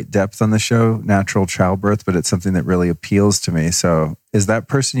in great depth on the show, natural childbirth, but it's something that really appeals to me. So is that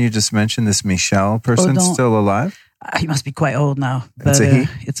person you just mentioned, this Michel person, still alive? He must be quite old now. But, it's a he?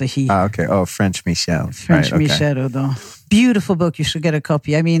 It's a he. Okay. Oh, French Michel. French right, okay. Michel Audin. Beautiful book. You should get a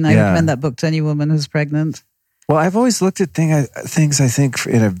copy. I mean, I recommend that book to any woman who's pregnant. Well, I've always looked at things, I think,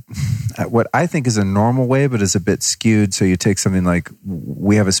 in what I think is a normal way, but is a bit skewed. So you take something like,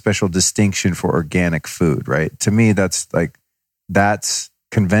 we have a special distinction for organic food, right? To me, that's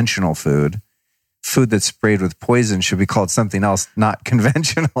conventional food. Food that's sprayed with poison should be called something else, not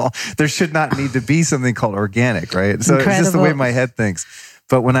conventional. There should not need to be something called organic, right? So It's just the way my head thinks.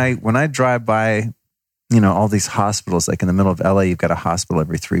 But when I drive by, all these hospitals, like in the middle of LA, you've got a hospital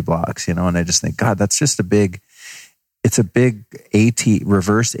every 3 blocks, and I just think, God, that's just it's a big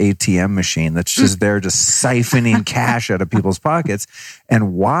reverse ATM machine that's just there, just siphoning cash out of people's pockets.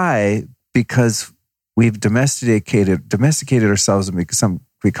 And why? Because we've domesticated ourselves and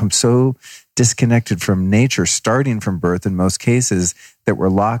become so disconnected from nature, starting from birth in most cases, that we're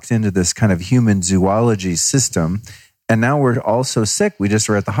locked into this kind of human zoology system. And now we're all so sick. We just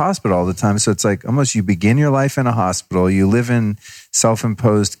are at the hospital all the time. So it's like almost you begin your life in a hospital. You live in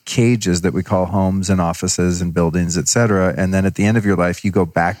self-imposed cages that we call homes and offices and buildings, et cetera. And then at the end of your life, you go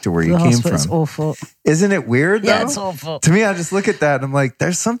back to where you came from. It's awful. Isn't it weird, though? Yeah, it's awful. To me, I just look at that and I'm like,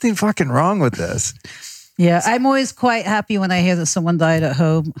 there's something fucking wrong with this. Yeah, I'm always quite happy when I hear that someone died at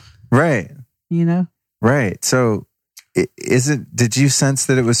home. Right. You know? Right. So did you sense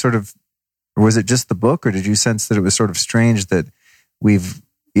that it was sort of, or was it just the book, or did you sense that it was sort of strange that we've,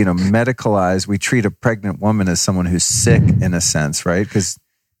 medicalized, we treat a pregnant woman as someone who's sick in a sense, right? Because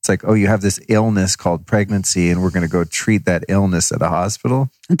it's like, oh, you have this illness called pregnancy and we're going to go treat that illness at a hospital.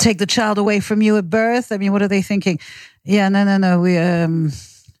 And take the child away from you at birth? I mean, what are they thinking? Yeah, no. We,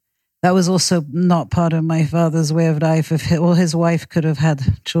 that was also not part of my father's way of life. If his wife could have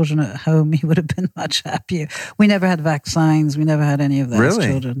had children at home, he would have been much happier. We never had vaccines. We never had any of that as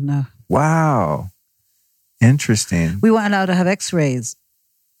children, no. Wow. Interesting. We weren't allowed to have x-rays.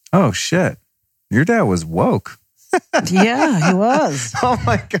 Oh, shit. Your dad was woke. Yeah, he was. Oh,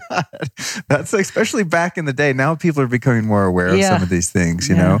 my God. That's especially back in the day. Now people are becoming more aware of some of these things,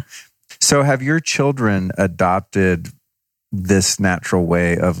 you know? So have your children adopted this natural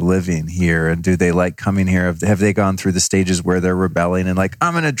way of living here? And do they like coming here? Have they gone through the stages where they're rebelling and like,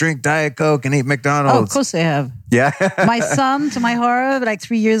 I'm going to drink Diet Coke and eat McDonald's? Oh, of course they have. Yeah. My son, to my horror, like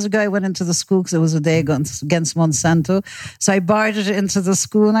 3 years ago, I went into the school because it was a day against Monsanto. So I barged into the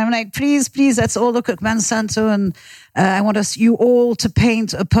school and I'm like, please, let's all look at Monsanto. And I want you all to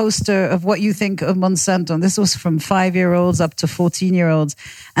paint a poster of what you think of Monsanto. And this was from 5-year-olds up to 14-year-olds.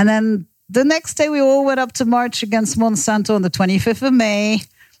 And then the next day, we all went up to march against Monsanto on the 25th of May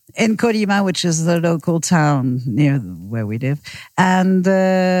in Colima, which is the local town near where we live. And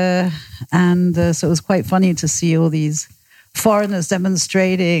so it was quite funny to see all these foreigners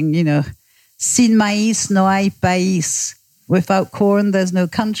demonstrating, sin maíz no hay país. Without corn, there's no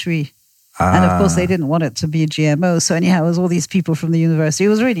country. And of course, they didn't want it to be a GMO. So anyhow, it was all these people from the university.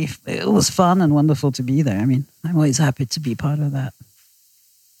 It was fun and wonderful to be there. I mean, I'm always happy to be part of that.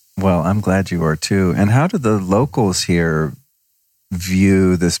 Well, I'm glad you are too. And how do the locals here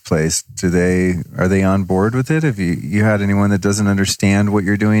view this place? Are they on board with it? Have you had anyone that doesn't understand what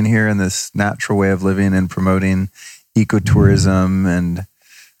you're doing here in this natural way of living and promoting ecotourism and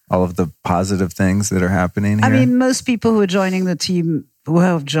all of the positive things that are happening here? I mean, most people who are joining the team, who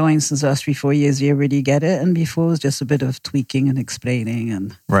have joined since the last 3-4 years, you really get it. And before it was just a bit of tweaking and explaining.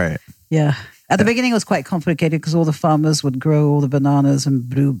 And right. Yeah. At the beginning, it was quite complicated because all the farmers would grow all the bananas in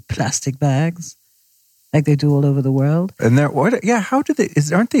blue plastic bags, like they do all over the world. And how do they?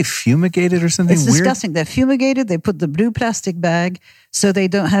 Aren't they fumigated or something? It's weird? Disgusting. They're fumigated. They put the blue plastic bag so they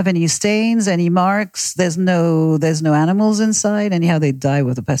don't have any stains, any marks. There's no animals inside. Anyhow, they die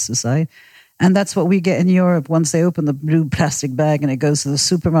with a pesticide. And that's what we get in Europe once they open the blue plastic bag and it goes to the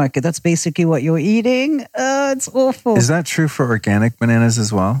supermarket. That's basically what you're eating. It's awful. Is that true for organic bananas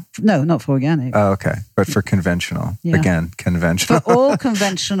as well? No, not for organic. Oh, okay. But for conventional. Yeah. Again, conventional. For all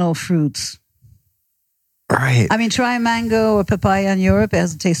conventional fruits. Right. I mean, try a mango or papaya in Europe. It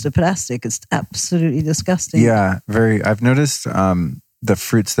has a taste of plastic. It's absolutely disgusting. Yeah, I've noticed the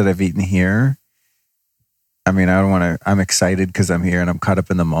fruits that I've eaten here. I mean, I'm excited because I'm here and I'm caught up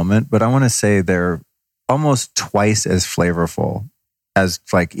in the moment, but I want to say they're almost twice as flavorful as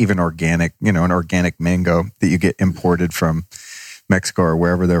like even organic, an organic mango that you get imported from Mexico or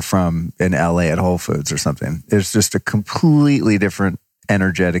wherever they're from in LA at Whole Foods or something. It's just a completely different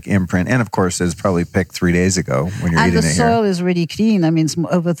energetic imprint. And of course, it's probably picked 3 days ago when you're eating it here. And the soil is really clean. I mean, it's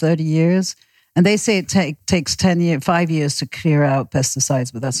over 30 years. And they say it takes 5 years to clear out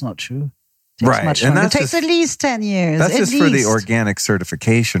pesticides, but that's not true. Right. And it takes at least 10 years. That's just for the organic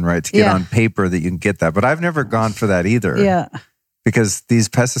certification, right? To get on paper that you can get that. But I've never gone for that either. Yeah. Because these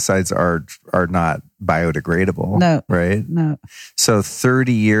pesticides are not biodegradable. No. Right? No. So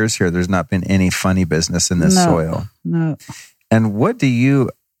 30 years here, there's not been any funny business in this soil. No. And what do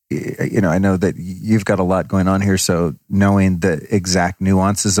I know that you've got a lot going on here, so knowing the exact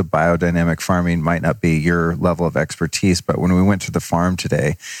nuances of biodynamic farming might not be your level of expertise, but when we went to the farm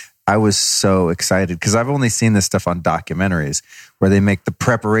today, I was so excited because I've only seen this stuff on documentaries where they make the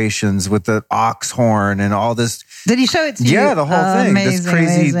preparations with the ox horn and all this. Did he show it to you? Yeah, the whole thing. Amazing, this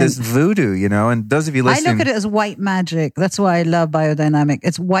crazy, amazing. This voodoo, and those of you listening. I look at it as white magic. That's why I love biodynamic.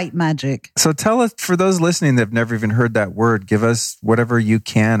 It's white magic. So tell us, for those listening that have never even heard that word, give us whatever you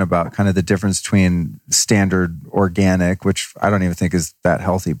can about kind of the difference between standard organic, which I don't even think is that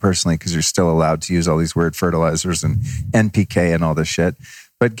healthy personally because you're still allowed to use all these weird fertilizers and NPK and all this shit.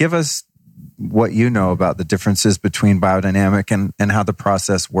 But give us what you know about the differences between biodynamic and how the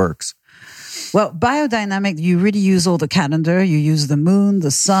process works. Well, biodynamic, you really use all the calendar. You use the moon,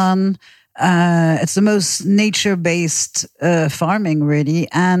 the sun. It's the most nature-based farming, really.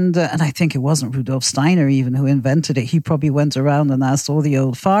 And I think it wasn't Rudolf Steiner even who invented it. He probably went around and asked all the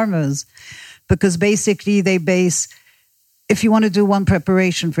old farmers, because basically they base... If you want to do one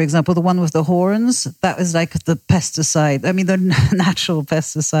preparation, for example, the one with the horns, that is like the pesticide. I mean, the natural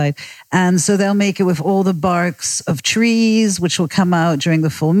pesticide. And so they'll make it with all the barks of trees, which will come out during the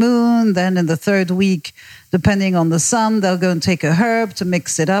full moon. Then in the third week, depending on the sun, they'll go and take a herb to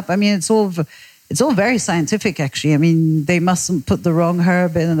mix it up. I mean, it's all very scientific, actually. I mean, they mustn't put the wrong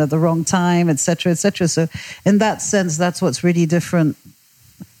herb in at the wrong time, et cetera, et cetera. So in that sense, that's what's really different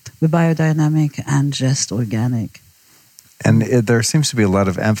with biodynamic and just organic. And there seems to be a lot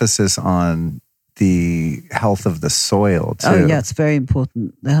of emphasis on the health of the soil, too. Oh, yeah, it's very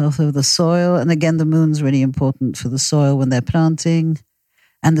important. The health of the soil. And again, the moon's really important for the soil when they're planting.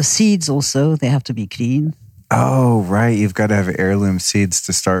 And the seeds also, they have to be clean. Oh, right. You've got to have heirloom seeds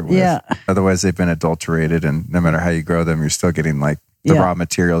to start with. Yeah. Otherwise, they've been adulterated. And no matter how you grow them, you're still getting like the raw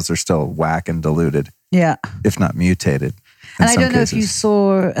materials are still whack and diluted. Yeah. If not mutated. And I don't know if you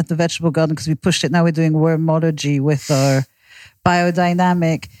saw at the vegetable garden, because we pushed it, now we're doing wormology with our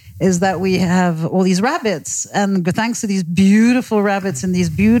biodynamic, is that we have all these rabbits. And thanks to these beautiful rabbits in these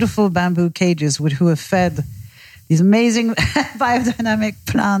beautiful bamboo cages who have fed these amazing biodynamic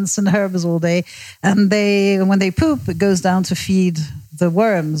plants and herbs all day. And when they poop, it goes down to feed the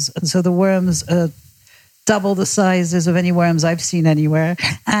worms. And so the worms double the sizes of any worms I've seen anywhere.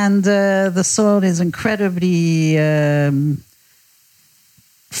 And the soil is incredibly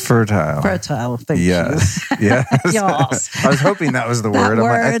fertile. Thank you. Yes. Yes. I was hoping that was the word. I'm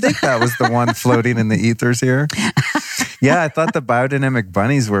like, I think that was the one floating in the ethers here. Yeah, I thought the biodynamic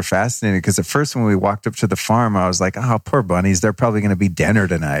bunnies were fascinating because at first when we walked up to the farm, I was like, oh, poor bunnies. They're probably going to be dinner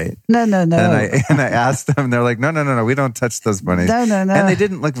tonight. No. And I asked them, they're like, no, we don't touch those bunnies. No. And they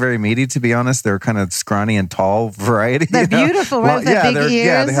didn't look very meaty, to be honest. They're kind of scrawny and tall variety. They're beautiful, right? Big ears.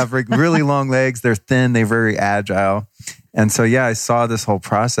 Yeah, they have really long legs. They're thin. They're very agile. And so, yeah, I saw this whole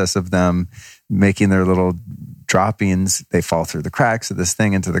process of them making their little droppings. They fall through the cracks of this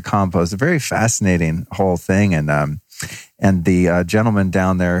thing into the compost. A very fascinating whole thing. And the gentleman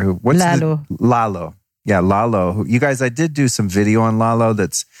down there Lalo. Yeah, Lalo. You guys, I did do some video on Lalo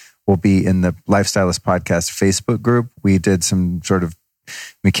will be in the Lifestylist Podcast Facebook group. We did some sort of,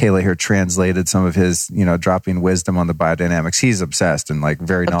 Michaela here translated some of his, dropping wisdom on the biodynamics. He's obsessed and like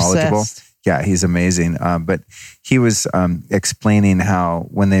very knowledgeable. Yeah, he's amazing. But he was explaining how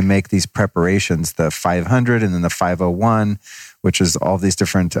when they make these preparations, the 500 and then the 501, which is all these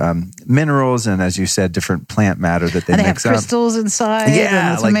different minerals and, as you said, different plant matter that they mix up. And they have crystals inside.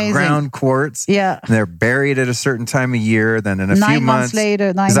 Yeah, it's like amazing. Ground quartz. Yeah. And they're buried at a certain time of year. Then in a few 9 months later.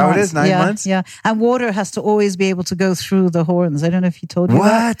 Is that what it is? 9 months? Yeah. And water has to always be able to go through the horns. I don't know if he told you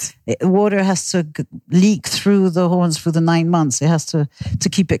what? That. Water has to leak through the horns for the 9 months. It has to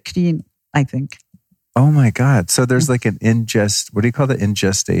keep it clean, I think. Oh my God. So there's like an what do you call the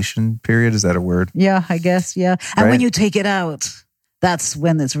ingestation period? Is that a word? Yeah, I guess. Yeah. And when you take it out, that's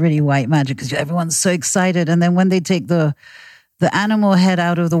when it's really white magic because everyone's so excited. And then when they take the animal head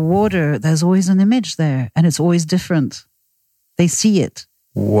out of the water, there's always an image there and it's always different. They see it.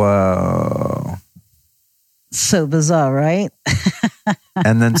 Whoa. So bizarre, right?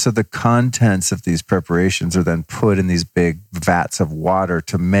 And then so the contents of these preparations are then put in these big vats of water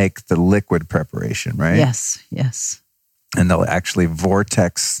to make the liquid preparation, right? Yes. And they'll actually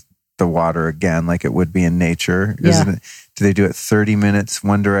vortex the water again like it would be in nature. Yeah. Isn't it? Do they do it 30 minutes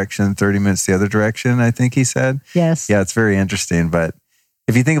one direction, 30 minutes the other direction, I think he said? Yes. Yeah, it's very interesting. But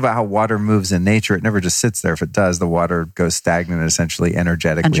if you think about how water moves in nature, it never just sits there. If it does, the water goes stagnant and essentially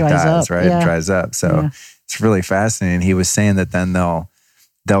energetically dies, right? Yeah. It dries up. So it's really fascinating. He was saying that then they'll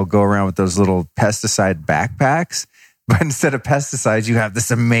go around with those little pesticide backpacks, but instead of pesticides, you have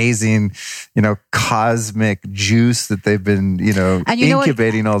this amazing, cosmic juice that they've been,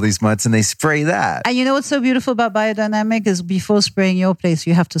 incubating all these months, and they spray that. And you know what's so beautiful about biodynamic is before spraying your place,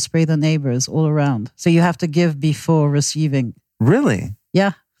 you have to spray the neighbors all around. So you have to give before receiving. Really?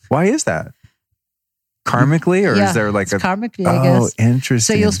 Yeah. Why is that? Karmically, or is there like karmically, I guess. Oh,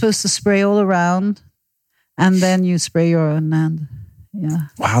 interesting. So you're supposed to spray all around, and then you spray your own land. Yeah.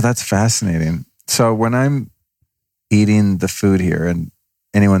 Wow, that's fascinating. So when I'm eating the food here, and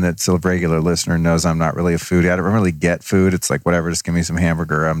anyone that's a regular listener knows I'm not really a foodie. I don't really get food. It's like, whatever, just give me some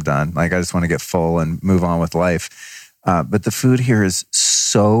hamburger. I'm done. Like, I just want to get full and move on with life. But the food here is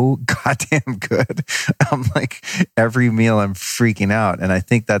so goddamn good. I'm like, every meal I'm freaking out. And I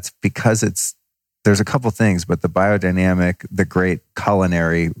think that's because it's there's a couple things, but the biodynamic, the great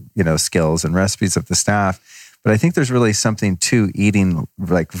culinary, skills and recipes of the staff. But I think there's really something to eating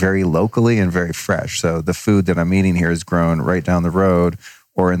like very locally and very fresh. So the food that I'm eating here is grown right down the road,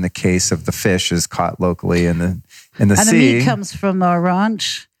 or in the case of the fish, is caught locally in the sea. And the meat comes from our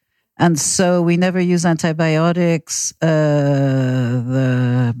ranch, and so we never use antibiotics.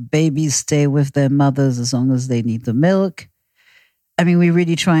 The babies stay with their mothers as long as they need the milk. I mean, we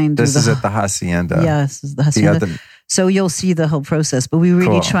really try and do This is at the hacienda. Yeah, this is the hacienda. So you'll see the whole process, but we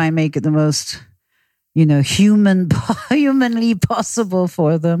really try and make it the most humanly possible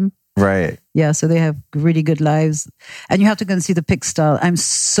for them. Right. Yeah, so they have really good lives. And you have to go and see the pigsty. I'm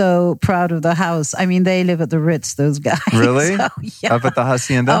so proud of the house. I mean, they live at the Ritz, those guys. Really? So, yeah. Up at the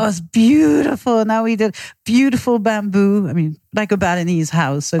hacienda? Oh, it's beautiful. Now we did beautiful bamboo. I mean, like a Balinese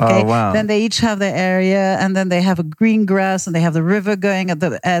house, okay? Oh, wow. Then they each have their area, and then they have a green grass, and they have the river going at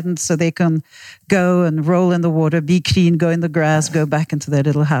the end, so they can go and roll in the water, be clean, go in the grass, go back into their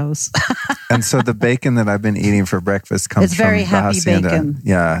little house. And so the bacon that I've been eating for breakfast comes from the hacienda. Bacon.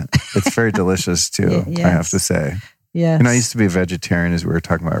 Yeah, it's very delicious too, Yes. I have to say. Yes. I used to be a vegetarian, as we were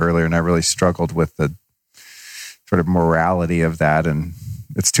talking about earlier, and I really struggled with the sort of morality of that. And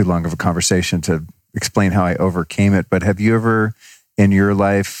it's too long of a conversation to explain how I overcame it. But have you ever in your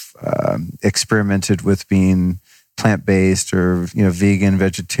life experimented with being plant-based or vegan,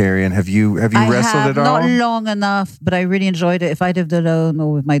 vegetarian? Have you wrestled at all? Not long enough, but I really enjoyed it. If I lived alone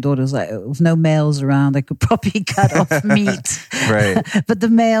or with my daughters, with no males around, I could probably cut off meat. Right. But the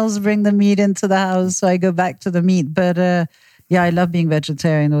males bring the meat into the house, so I go back to the meat. But I love being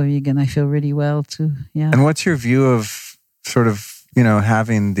vegetarian or vegan. I feel really well too. Yeah. And what's your view of sort of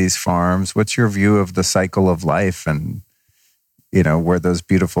having these farms? What's your view of the cycle of life and where those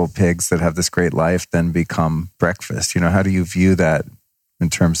beautiful pigs that have this great life then become breakfast? How do you view that in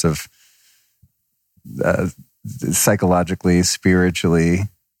terms of psychologically, spiritually?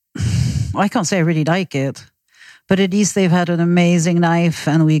 I can't say I really like it, but at least they've had an amazing life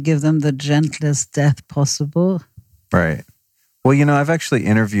and we give them the gentlest death possible. Right. Well, I've actually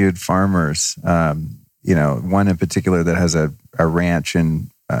interviewed farmers, one in particular that has a ranch in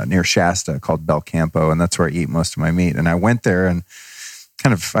near Shasta called Belcampo, and that's where I eat most of my meat. And I went there and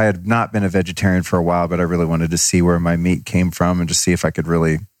I had not been a vegetarian for a while, but I really wanted to see where my meat came from and just see if I could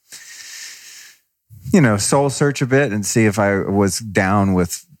really, soul search a bit and see if I was down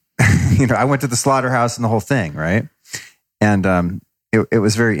with, I went to the slaughterhouse and the whole thing, right? And it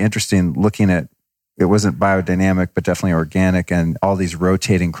was very interesting looking at, it wasn't biodynamic, but definitely organic, and all these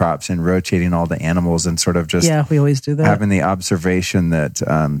rotating crops and rotating all the animals, and sort of just we always do that. Having the observation that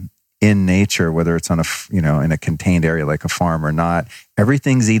in nature, whether it's on in a contained area like a farm or not,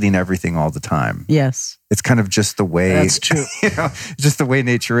 everything's eating everything all the time. Yes, it's kind of just the way. That's true. Just the way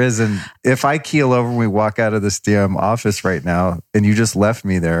nature is. And if I keel over when we walk out of this damn office right now, and you just left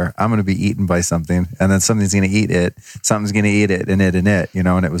me there, I'm going to be eaten by something, and then something's going to eat it. Something's going to eat it, and it, and it.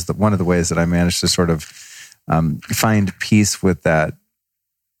 And it was one of the ways that I managed to sort of find peace with that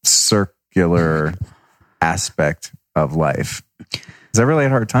circular aspect of life. Because I really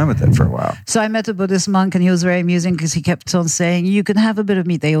had a hard time with it for a while. So I met a Buddhist monk, and he was very amusing because he kept on saying, you can have a bit of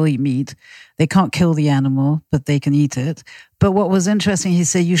meat. They all eat meat. They can't kill the animal, but they can eat it. But what was interesting, he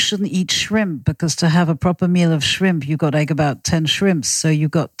said, you shouldn't eat shrimp, because to have a proper meal of shrimp, you got like about 10 shrimps. So you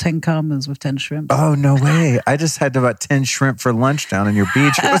got 10 karmas with 10 shrimp. Oh, no way. I just had about 10 shrimp for lunch down on your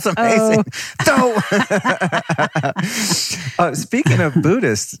beach. It was amazing. No. Speaking of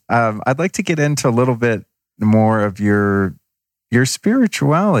Buddhists, I'd like to get into a little bit more of your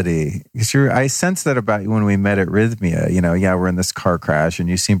spirituality, because I sense that about you when we met at Rhythmia. We're in this car crash and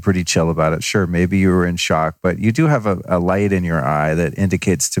you seem pretty chill about it. Sure, maybe you were in shock, but you do have a light in your eye that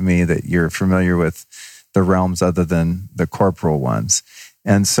indicates to me that you're familiar with the realms other than the corporal ones.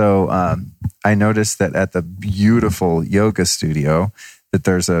 And so I noticed that at the beautiful yoga studio that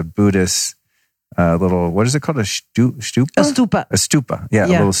there's a Buddhist little, what is it called? A stupa? A stupa. A stupa. Yeah, a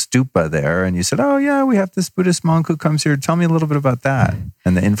little stupa there. And you said, oh yeah, we have this Buddhist monk who comes here. Tell me a little bit about that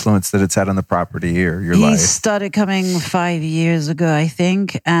and the influence that it's had on the property or your life. He started coming 5 years ago, I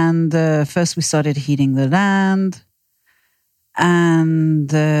think. And first we started heating the land and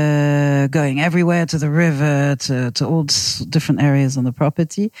going everywhere, to the river, to all different areas on the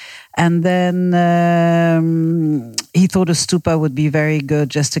property. And then he thought a stupa would be very good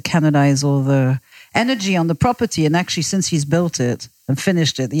just to canalize all the energy on the property. And actually, since he's built it and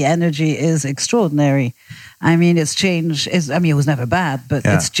finished it, the energy is extraordinary. I mean, it's changed. It was never bad, but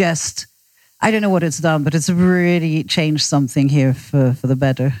it's just, I don't know what it's done, but it's really changed something here for the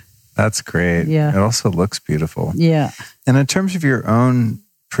better. That's great. Yeah. It also looks beautiful. Yeah. And in terms of your own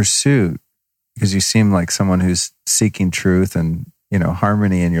pursuit, because you seem like someone who's seeking truth and,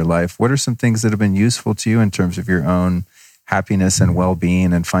 harmony in your life. What are some things that have been useful to you in terms of your own happiness and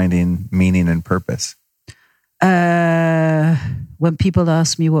well-being and finding meaning and purpose? When people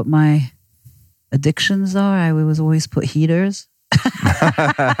ask me what my addictions are, I always put heaters.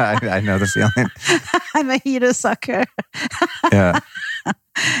 I know the feeling. I'm a heater sucker. Yeah.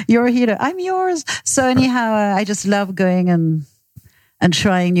 You're a heater. I'm yours. So anyhow, I just love going and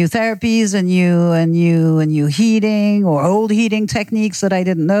trying new therapies and new heating or old heating techniques that I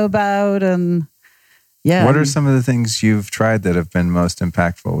didn't know about. And yeah. What are some of the things you've tried that have been most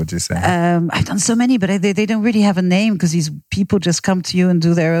impactful, would you say? I've done so many, but they don't really have a name because these people just come to you and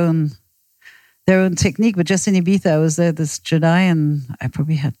do their own technique. But just in Ibiza, I was there this July and I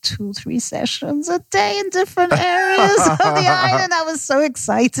probably had 2 or 3 sessions a day in different areas of the island. I was so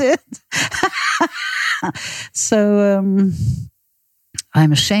excited. So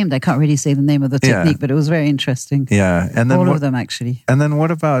I'm ashamed I can't really say the name of the technique, but it was very interesting. Yeah. And then all of them, actually. And then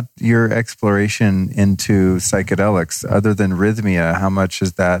what about your exploration into psychedelics? Other than rhythmia, how much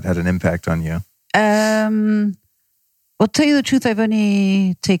has that had an impact on you? Well, tell you the truth, I've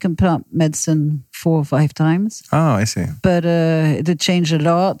only taken plant medicine 4 or 5 times. Oh, I see. But it did change a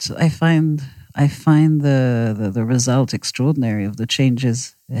lot. I find the result extraordinary of the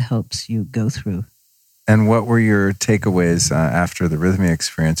changes it helps you go through. And what were your takeaways after the rhythmia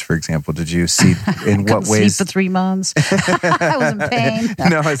experience, for example? Did you see in what ways? Sleep for 3 months. I was in pain.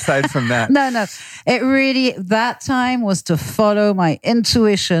 No, aside from that. No. It really, that time was to follow my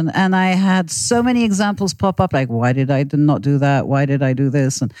intuition. And I had so many examples pop up, like, why did I not do that? Why did I do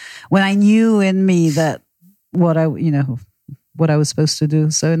this? And when I knew in me that what I was supposed to do.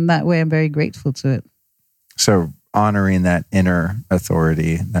 So in that way, I'm very grateful to it. So honoring that inner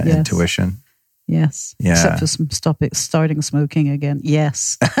authority, that intuition. Yes. Yeah. Except for starting smoking again.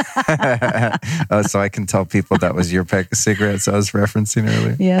 Yes. Oh, so I can tell people that was your pack of cigarettes I was referencing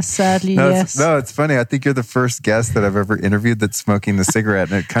earlier. Yes, sadly, yes. It's funny. I think you're the first guest that I've ever interviewed that's smoking a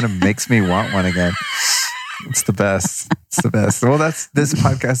cigarette, and it kind of makes me want one again. It's the best. It's the best. Well, this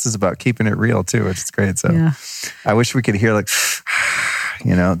podcast is about keeping it real too, which is great. So yeah. I wish we could hear like,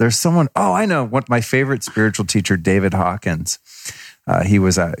 there's someone, I know what my favorite spiritual teacher, David Hawkins,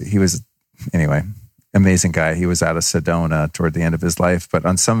 anyway, amazing guy. He was out of Sedona toward the end of his life, but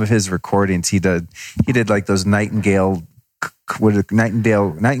on some of his recordings, he did like those Nightingale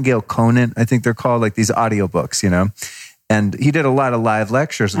Conant, I think they're called, like these audiobooks, And he did a lot of live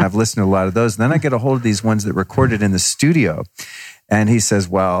lectures, and I've listened to a lot of those. And then I get a hold of these ones that recorded in the studio. And he says,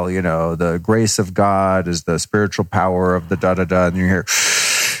 well, the grace of God is the spiritual power of the da-da-da. And you hear,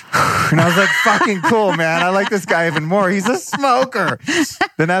 and I was like, fucking cool, man. I like this guy even more. He's a smoker.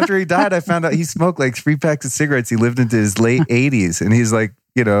 Then after he died, I found out he smoked like 3 packs of cigarettes. He lived into his late 80s. And he's like,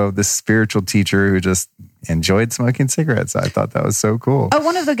 this spiritual teacher who just enjoyed smoking cigarettes. I thought that was so cool. Oh,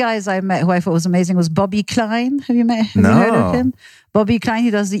 one of the guys I met who I thought was amazing was Bobby Klein. Have you No. heard of him? Bobby Klein,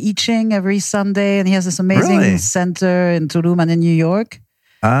 he does the I Ching every Sunday, and he has this amazing center in Tulum and in New York.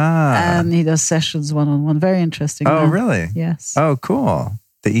 And he does sessions one-on-one. Very interesting. Oh, really? Yes. Oh, cool.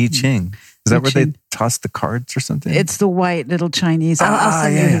 The I Ching. Is that where they toss the cards or something? It's the white little Chinese. I'll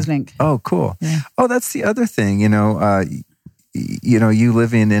send you his link. Oh, cool. Yeah. Oh, that's the other thing. You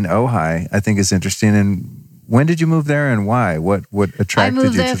living in Ojai, I think is interesting. And when did you move there and why? What attracted you to that place? I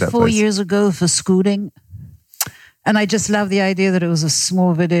moved there 4 years ago for schooling. And I just love the idea that it was a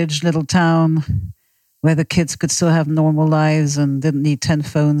small village, little town where the kids could still have normal lives and didn't need 10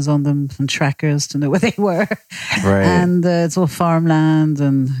 phones on them and trackers to know where they were. Right. And it's all farmland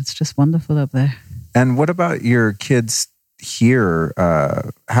and it's just wonderful up there. And what about your kids here?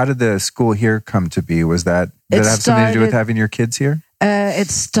 How did the school here come to be? Did that have something to do with having your kids here?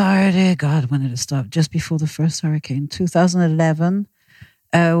 It started, when did it start? Just before the first hurricane, 2011.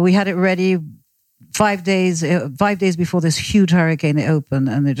 We had it ready 5 days before this huge hurricane. It opened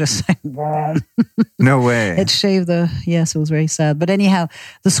and it just like, no way. It shaved it was very sad. But anyhow,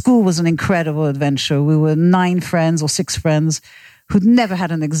 the school was an incredible adventure. We were 6 friends who'd never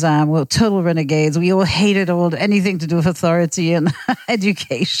had an exam. We were total renegades. We all hated anything to do with authority and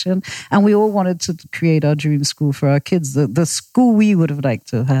education. And we all wanted to create our dream school for our kids, the school we would have liked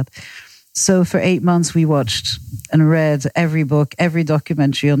to have had. So for 8 months, we watched and read every book, every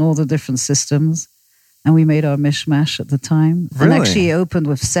documentary on all the different systems. And we made our mishmash at the time. Really? And actually it opened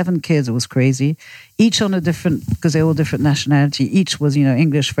with 7 kids. It was crazy. Each on a different, because they're all different nationality. Each was,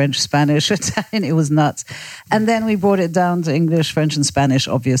 English, French, Spanish, Italian. It was nuts. And then we brought it down to English, French, and Spanish,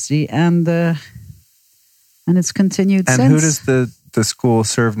 obviously. And it's continued since. And who does the school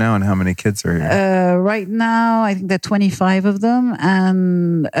serve now, and how many kids are here? Right now, I think there are 25 of them,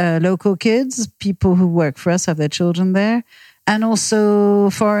 and local kids, people who work for us, have their children there, and also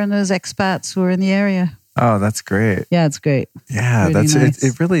foreigners, expats who are in the area. Oh, that's great. Yeah, it's great. Yeah, really that's nice.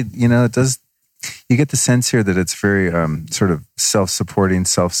 it. Really, it does. You get the sense here that it's very sort of self-supporting,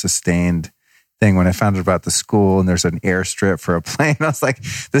 self-sustained thing. When I found out about the school and there's an airstrip for a plane, I was like,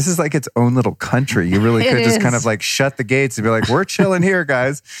 this is like its own little country. You really could just kind of like shut the gates and be like, we're chilling here,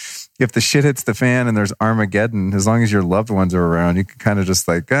 guys. If the shit hits the fan and there's Armageddon, as long as your loved ones are around, you can kind of just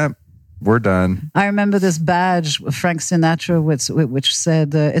like, we're done. I remember this badge, Frank Sinatra, which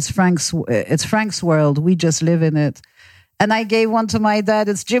said, it's Frank's world. We just live in it. And I gave one to my dad.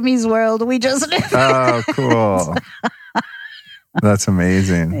 It's Jimmy's world. We just live in it. Oh, cool. That's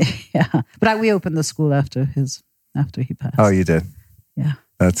amazing. Yeah. But we opened the school after he passed. Oh, you did? Yeah.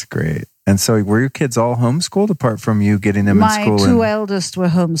 That's great. And so were your kids all homeschooled apart from you getting them in school? My two eldest were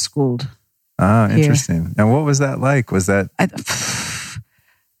homeschooled. Ah, interesting. Here. And what was that like? Was that...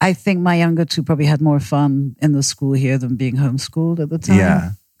 I think my younger two probably had more fun in the school here than being homeschooled at the time.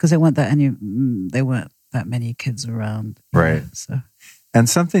 Yeah. Because there weren't that many kids around. Right. So. And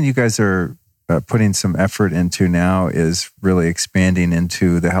something you guys are putting some effort into now is really expanding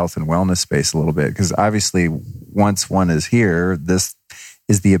into the health and wellness space a little bit. Because obviously, once one is here, this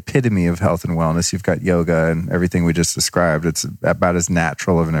is the epitome of health and wellness. You've got yoga and everything we just described. It's about as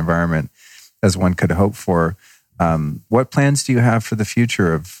natural of an environment as one could hope for. What plans do you have for the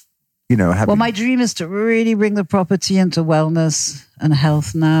future of, having... Well, my dream is to really bring the property into wellness and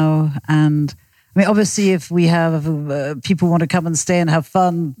health now. And I mean, obviously, if we have people want to come and stay and have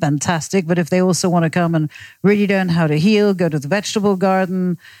fun, fantastic. But if they also want to come and really learn how to heal, go to the vegetable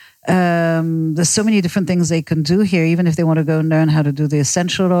garden, there's so many different things they can do here. Even if they want to go and learn how to do the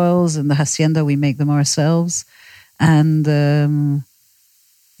essential oils in the hacienda, we make them ourselves. And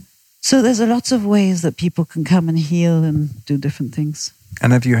so there's lots of ways that people can come and heal and do different things.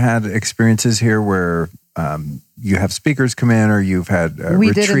 And have you had experiences here where you have speakers come in, or you've had a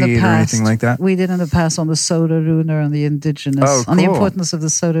retreat or anything like that? We did in the past on the soda lunar, on the indigenous, on the importance of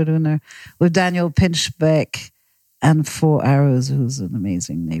the soda lunar, with Daniel Pinchbeck and Four Arrows, who's an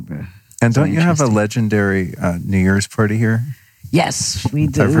amazing neighbor. And don't you have a legendary New Year's party here? Yes, we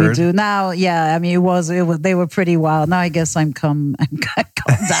do. We do now. Yeah, I mean, it was. They were pretty wild. Now I guess I'm calmed down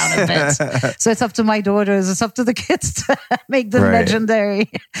a bit. So it's up to my daughters. It's up to the kids to make them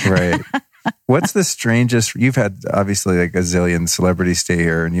legendary. Right. What's the strangest? You've had obviously like a zillion celebrities stay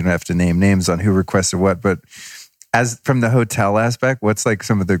here, and you don't have to name names on who requested what. But as from the hotel aspect, what's like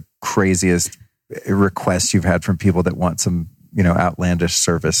some of the craziest requests you've had from people that want some, outlandish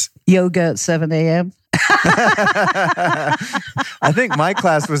service? Yoga at 7 a.m. I think my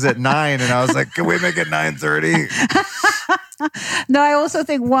class was at 9, and I was like, "Can we make it 9:30?" No, I also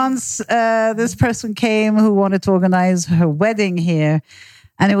think once this person came who wanted to organize her wedding here.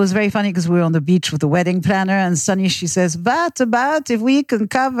 And it was very funny because we were on the beach with the wedding planner, and suddenly she says, "What about if we can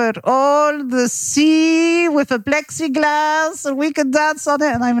cover all the sea with a plexiglass and we can dance on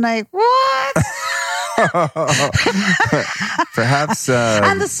it?" And I'm like, "What?" Perhaps.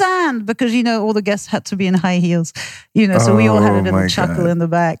 And the sand, because, all the guests had to be in high heels, so we all had a little chuckle in the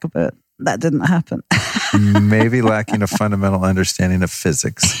back, but that didn't happen. Maybe lacking a fundamental understanding of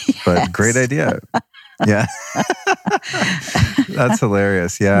physics, but great idea. Yeah. That's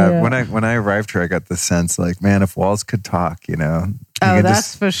hilarious. Yeah. When I arrived here, I got the sense like, man, if walls could talk,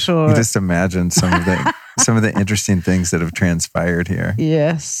 that's for sure. You just imagine some of the interesting things that have transpired here.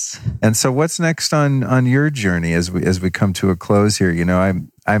 Yes. And so what's next on your journey as we come to a close here?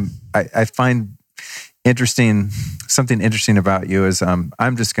 I find something interesting about you is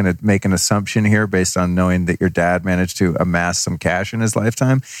I'm just going to make an assumption here based on knowing that your dad managed to amass some cash in his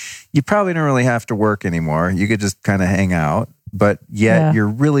lifetime. You probably don't really have to work anymore. You could just kind of hang out, but yet you're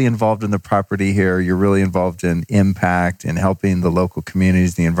really involved in the property here. You're really involved in impact and helping the local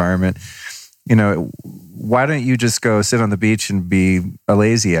communities, the environment. Why don't you just go sit on the beach and be a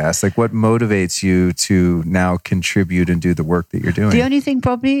lazy ass? Like, what motivates you to now contribute and do the work that you're doing? The only thing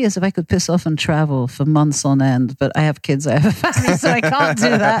probably is if I could piss off and travel for months on end, but I have kids, I have a family, so I can't do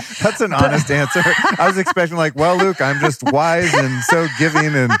that. That's an honest answer. I was expecting like, well, Luke, I'm just wise and so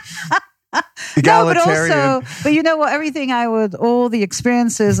giving and egalitarian. No, but you know what? All the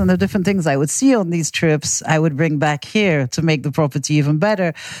experiences and the different things I would see on these trips, I would bring back here to make the property even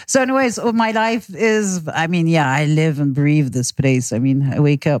better. So anyways, my life is, I live and breathe this place. I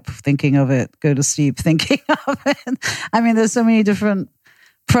wake up thinking of it, go to sleep thinking of it. There's so many different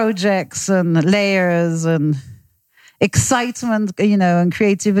projects and layers and excitement, and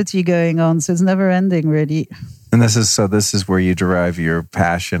creativity going on. So it's never ending, really. And this is where you derive your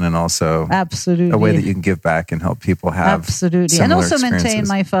passion and also Absolutely. a way that you can give back and help people have Absolutely. And also maintain experiences.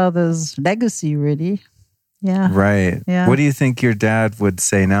 my father's legacy, really. Yeah. Right. Yeah. What do you think your dad would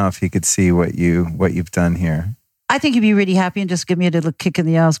say now if he could see what you've done here? I think he'd be really happy and just give me a little kick in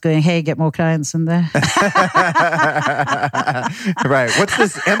the ass going, hey, get more clients in there. Right. What's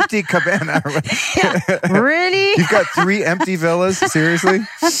this empty cabana? Yeah. Really? You've got 3 empty villas? Seriously?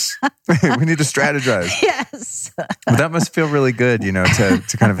 We need to strategize. Yes. Well, that must feel really good,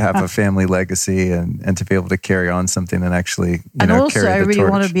 to kind of have a family legacy and to be able to carry on something and actually, and also, carry the I really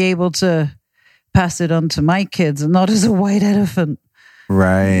torch. want to be able to pass it on to my kids and not as a white elephant.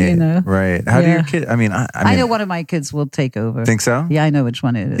 Right. Right. How do your kids? I mean, I know one of my kids will take over. Think so? Yeah, I know which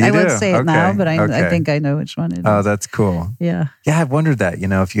one it is. You I won't do? say it now, but I think I know which one it is. Oh, that's cool. Yeah. Yeah, I've wondered that.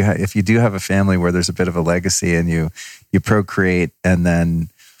 If you do have a family where there's a bit of a legacy and you procreate, and then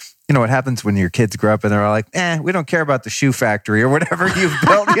what happens when your kids grow up and they're all like, we don't care about the shoe factory or whatever you've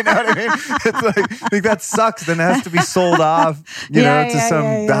built. You know what I mean? It's like that sucks. Then it has to be sold off, to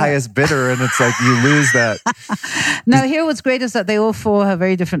some the highest bidder, and it's like you lose that. Now, here what's great is that they all four have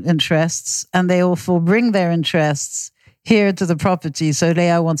very different interests, and they all four bring their interests here to the property. So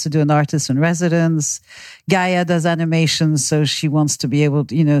Leia wants to do an artist in residence. Gaia does animations, so she wants to be able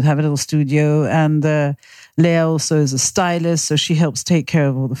to, have a little studio. And Leia also is a stylist, so she helps take care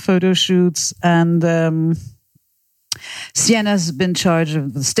of all the photo shoots. And Sienna's been in charge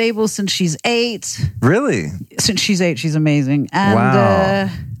of the stable since she's 8. Really? Since she's 8, she's amazing. And, wow.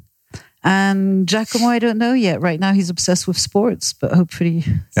 And Giacomo, I don't know yet. Right now, he's obsessed with sports, but hopefully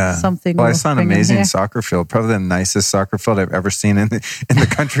something. Well, I saw an amazing here. soccer field, probably the nicest soccer field I've ever seen in the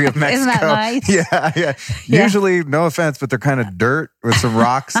country of Mexico. Isn't that nice? Yeah. Usually, no offense, but they're kind of dirt with some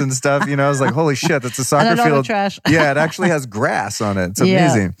rocks and stuff. I was like, holy shit, that's a soccer and a field. lot of trash. Yeah, it actually has grass on it. It's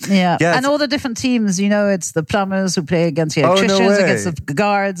amazing. Yeah. And all the different teams. It's the plumbers who play against the electricians, against the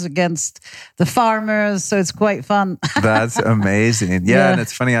guards, against the farmers. So it's quite fun. That's amazing. Yeah, and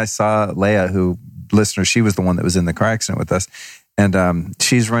it's funny. I saw Leia, who. Listener, she was the one that was in the car accident with us, and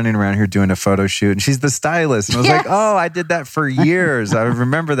she's running around here doing a photo shoot, and she's the stylist, and I was like, oh, I did that for years. I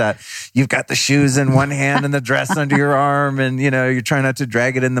remember that. You've got the shoes in one hand and the dress under your arm, and you're trying not to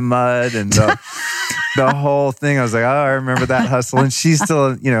drag it in the mud, and the whole thing. I was like, oh, I remember that hustle. And she's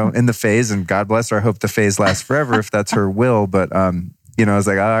still in the phase, and God bless her, I hope the phase lasts forever if that's her will, but I was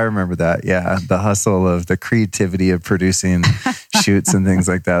like, oh, I remember that. Yeah, the hustle of the creativity of producing shoots and things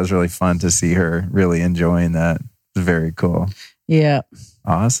like that was really fun to see her really enjoying that. It's very cool. Yeah.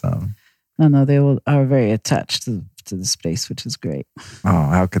 Awesome. No, they all are very attached to this place, which is great. Oh,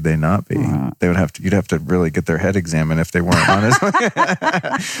 how could they not be? They would have to. You'd have to really get their head examined if they weren't honest.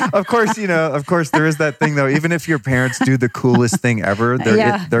 Of course, there is that thing though. Even if your parents do the coolest thing ever,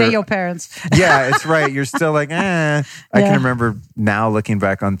 they're your parents. Yeah, it's right. You're still like, I can remember now looking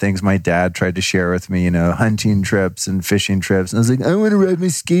back on things my dad tried to share with me. Hunting trips and fishing trips, and I was like, I want to ride my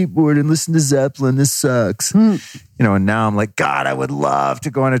skateboard and listen to Zeppelin. This sucks. And now I'm like, God, I would love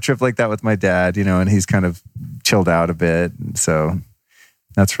to go on a trip like that with my dad, and he's kind of chilled out a bit. And so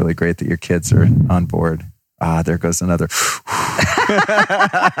that's really great that your kids are on board. There goes another.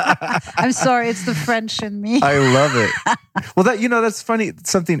 I'm sorry, it's the French in me. I love it. Well, that's funny.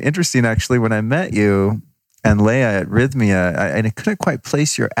 Something interesting, actually, when I met you and Leia at Rhythmia, I couldn't quite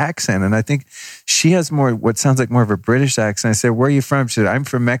place your accent. And I think she has what sounds like more of a British accent. I said, where are you from? She said, I'm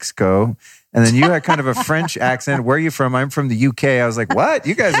from Mexico. And then you had kind of a French accent. Where are you from? I'm from the UK. I was like, what?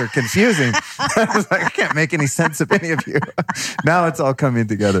 You guys are confusing. I was like, I can't make any sense of any of you. Now it's all coming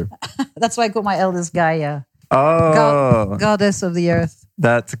together. That's why I call my eldest Gaia. Oh. Goddess of the earth.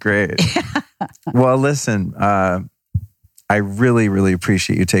 That's great. Well, listen, I really, really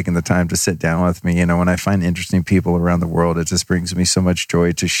appreciate you taking the time to sit down with me. When I find interesting people around the world, it just brings me so much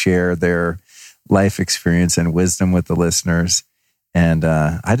joy to share their life experience and wisdom with the listeners. And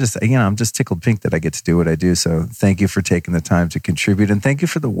I'm just tickled pink that I get to do what I do. So thank you for taking the time to contribute. And thank you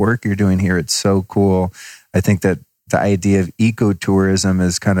for the work you're doing here. It's so cool. I think that the idea of ecotourism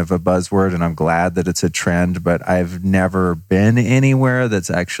is kind of a buzzword, and I'm glad that it's a trend, but I've never been anywhere that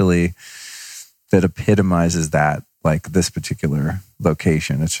epitomizes that, like this particular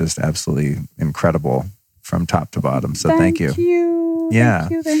location. It's just absolutely incredible from top to bottom. So thank you. Yeah.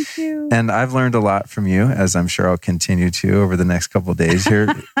 Thank you. And I've learned a lot from you, as I'm sure I'll continue to over the next couple of days here.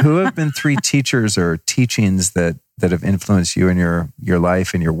 Who have been 3 teachers or teachings that have influenced you in your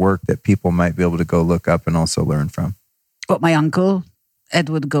life and your work that people might be able to go look up and also learn from? Well, my uncle,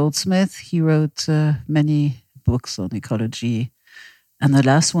 Edward Goldsmith, he wrote many books on ecology And the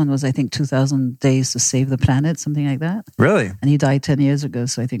last one was, I think, 2,000 Days to Save the Planet, something like that. Really? And he died 10 years ago,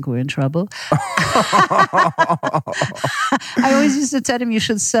 so I think we're in trouble. I always used to tell him you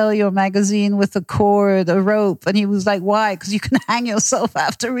should sell your magazine with a cord, a rope. And he was like, why? Because you can hang yourself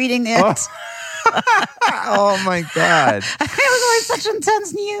after reading it. Oh my God. It was always such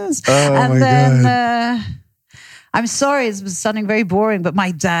intense news. Oh and my then, God. I'm sorry, it's sounding very boring, but my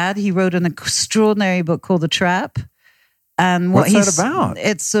dad, he wrote an extraordinary book called The Trap. And what's that about?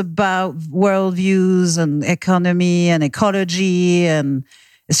 It's about worldviews and economy and ecology, and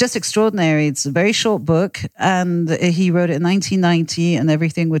it's just extraordinary. It's a very short book, and he wrote it in 1990, and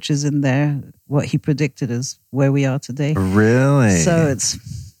everything which is in there, what he predicted is where we are today. Really? So it's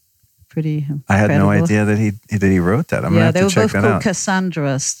pretty incredible. I had no idea that he wrote that. I'm gonna have to check that out. They were both called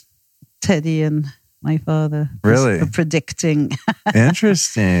Cassandras, Teddy and my father. Really? For predicting.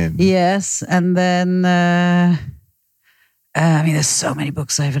 Interesting. Yes, and then I mean, there's so many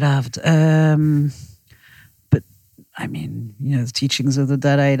books I've loved. But I mean, the teachings of the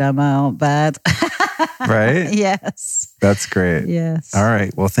Dalai Lama aren't bad. Right? Yes. That's great. Yes. All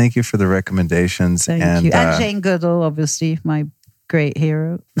right. Well, thank you for the recommendations. Thank you. And Jane Goodall, obviously, my great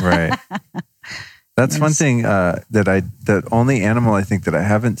hero. Right. That's one thing that only animal I think that I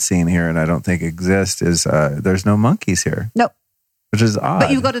haven't seen here and I don't think exists is there's no monkeys here. No. Which is odd.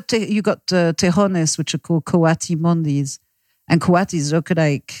 But you got tejones, which are called coati mondis. And coatis look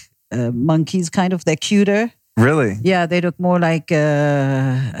like monkeys, kind of. They're cuter. Really? Yeah, they look more like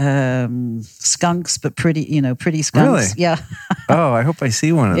skunks, but pretty skunks. Really? Yeah. Oh, I hope I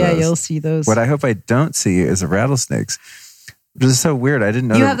see one of those. Yeah, you'll see those. What I hope I don't see is a rattlesnakes. Which is so weird. I didn't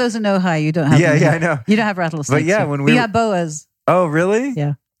know. You have those in Ojai. You don't have them I know. You don't have rattlesnakes. But yeah, you have boas. Oh, really?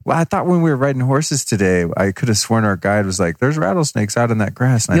 Yeah. Well, I thought when we were riding horses today, I could have sworn our guide was like, there's rattlesnakes out in that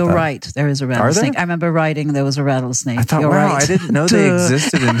grass. And You're right. There is a rattlesnake. Are there? I remember riding. There was a rattlesnake. I thought, You're wow, right. I didn't know they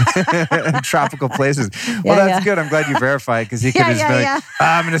existed in tropical places. Well, that's good. I'm glad you verified because he could have just been like,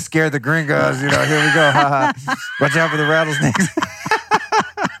 I'm going to scare the gringos. Here we go. Watch out for the rattlesnakes.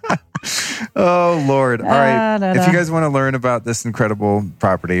 Oh, Lord. All right. If you guys want to learn about this incredible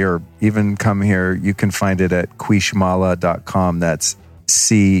property or even come here, you can find it at quixmala.com. That's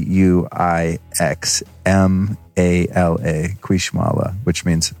Cuixmala, Quixmala, which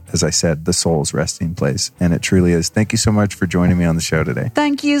means, as I said, the soul's resting place. And it truly is. Thank you so much for joining me on the show today.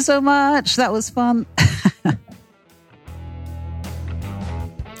 Thank you so much. That was fun.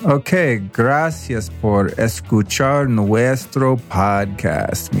 Okay, gracias por escuchar nuestro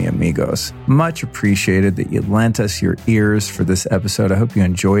podcast, mi amigos. Much appreciated that you lent us your ears for this episode. I hope you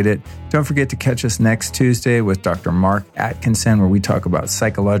enjoyed it. Don't forget to catch us next Tuesday with Dr. Mark Atkinson, where we talk about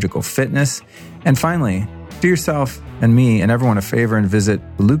psychological fitness. And finally, do yourself and me and everyone a favor and visit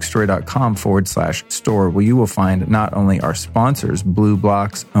lukestory.com/store, where you will find not only our sponsors, Blue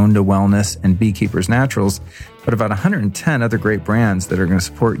Blocks, Own to Wellness, and Beekeepers Naturals, but about 110 other great brands that are going to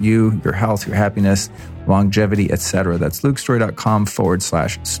support you, your health, your happiness, longevity, etc. That's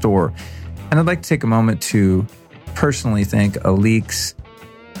lukestory.com/store. And I'd like to take a moment to personally thank Alix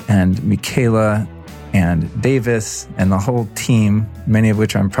and Michaela and Davis and the whole team, many of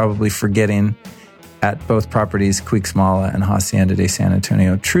which I'm probably forgetting, at both properties, Quixmala and Hacienda de San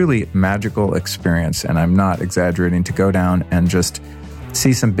Antonio. Truly magical experience, and I'm not exaggerating, to go down and just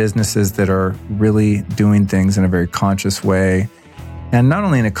see some businesses that are really doing things in a very conscious way. And not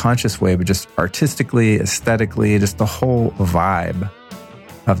only in a conscious way, but just artistically, aesthetically, just the whole vibe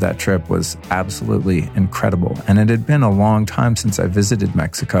of that trip was absolutely incredible. And it had been a long time since I visited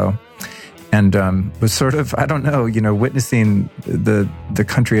Mexico. And was sort of, I don't know, witnessing the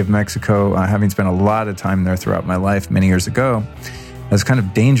country of Mexico, having spent a lot of time there throughout my life many years ago, was kind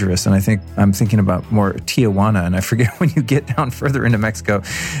of dangerous. And I think I'm thinking about more Tijuana. And I forget, when you get down further into Mexico,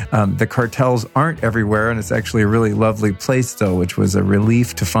 the cartels aren't everywhere. And it's actually a really lovely place still, which was a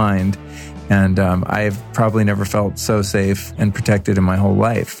relief to find. And I've probably never felt so safe and protected in my whole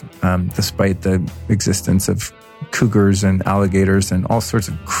life, despite the existence of cougars and alligators and all sorts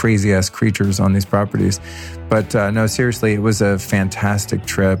of crazy-ass creatures on these properties. But no, seriously, it was a fantastic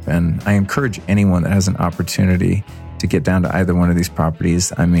trip, and I encourage anyone that has an opportunity to get down to either one of these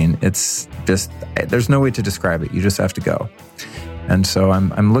properties. I mean, it's just, there's no way to describe it. You just have to go. And so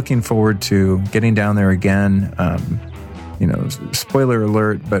I'm looking forward to getting down there again. Spoiler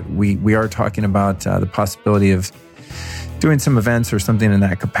alert, but we are talking about the possibility of doing some events or something in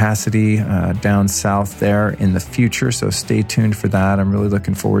that capacity down south there in the future. So stay tuned for that. I'm really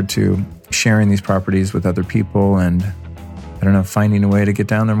looking forward to sharing these properties with other people and, finding a way to get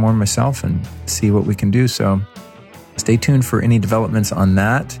down there more myself and see what we can do. So stay tuned for any developments on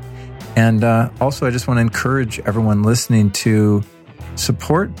that. And also, I just want to encourage everyone listening to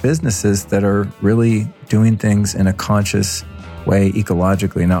support businesses that are really doing things in a conscious way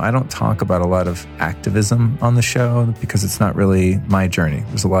ecologically. Now, I don't talk about a lot of activism on the show because it's not really my journey.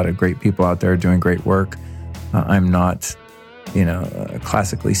 There's a lot of great people out there doing great work. I'm not,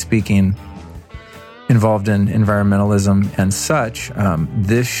 classically speaking, involved in environmentalism and such.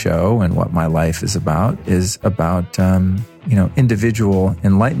 This show and what my life is about individual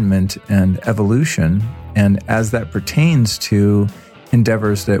enlightenment and evolution. And as that pertains to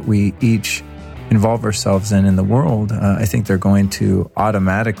endeavors that we each involve ourselves in the world, I think they're going to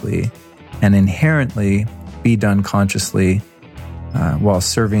automatically and inherently be done consciously while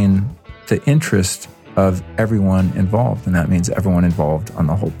serving the interest of everyone involved. And that means everyone involved on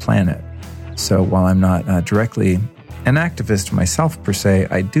the whole planet. So while I'm not directly an activist myself per se,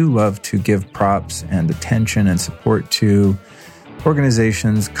 I do love to give props and attention and support to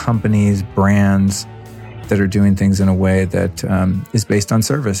organizations, companies, brands that are doing things in a way that is based on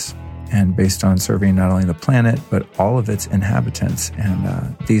service and based on serving not only the planet, but all of its inhabitants.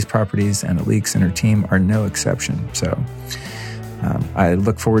 And these properties and Alix and her team are no exception. So I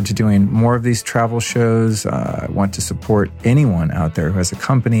look forward to doing more of these travel shows. I want to support anyone out there who has a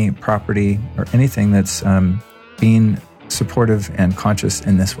company, property, or anything that's being supportive and conscious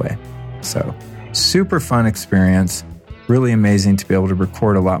in this way. So super fun experience. Really amazing to be able to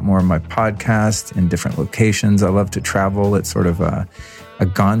record a lot more of my podcast in different locations. I love to travel. It's sort of a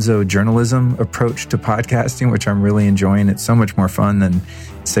gonzo journalism approach to podcasting, which I'm really enjoying. It's so much more fun than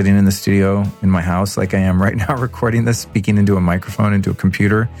sitting in the studio in my house like I am right now recording this, speaking into a microphone, into a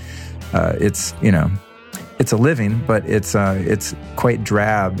computer. It's a living, but it's quite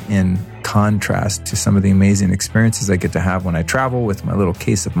drab in contrast to some of the amazing experiences I get to have when I travel with my little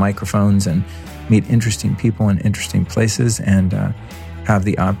case of microphones and meet interesting people in interesting places and have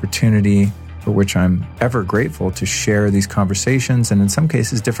the opportunity, for which I'm ever grateful, to share these conversations and in some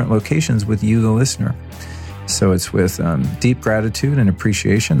cases different locations with you, the listener. So it's with deep gratitude and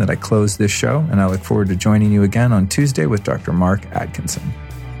appreciation that I close this show, and I look forward to joining you again on Tuesday with Dr. Mark Atkinson.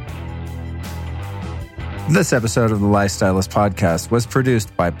 This episode of the Lifestylist Podcast was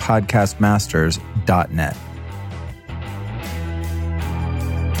produced by podcastmasters.net.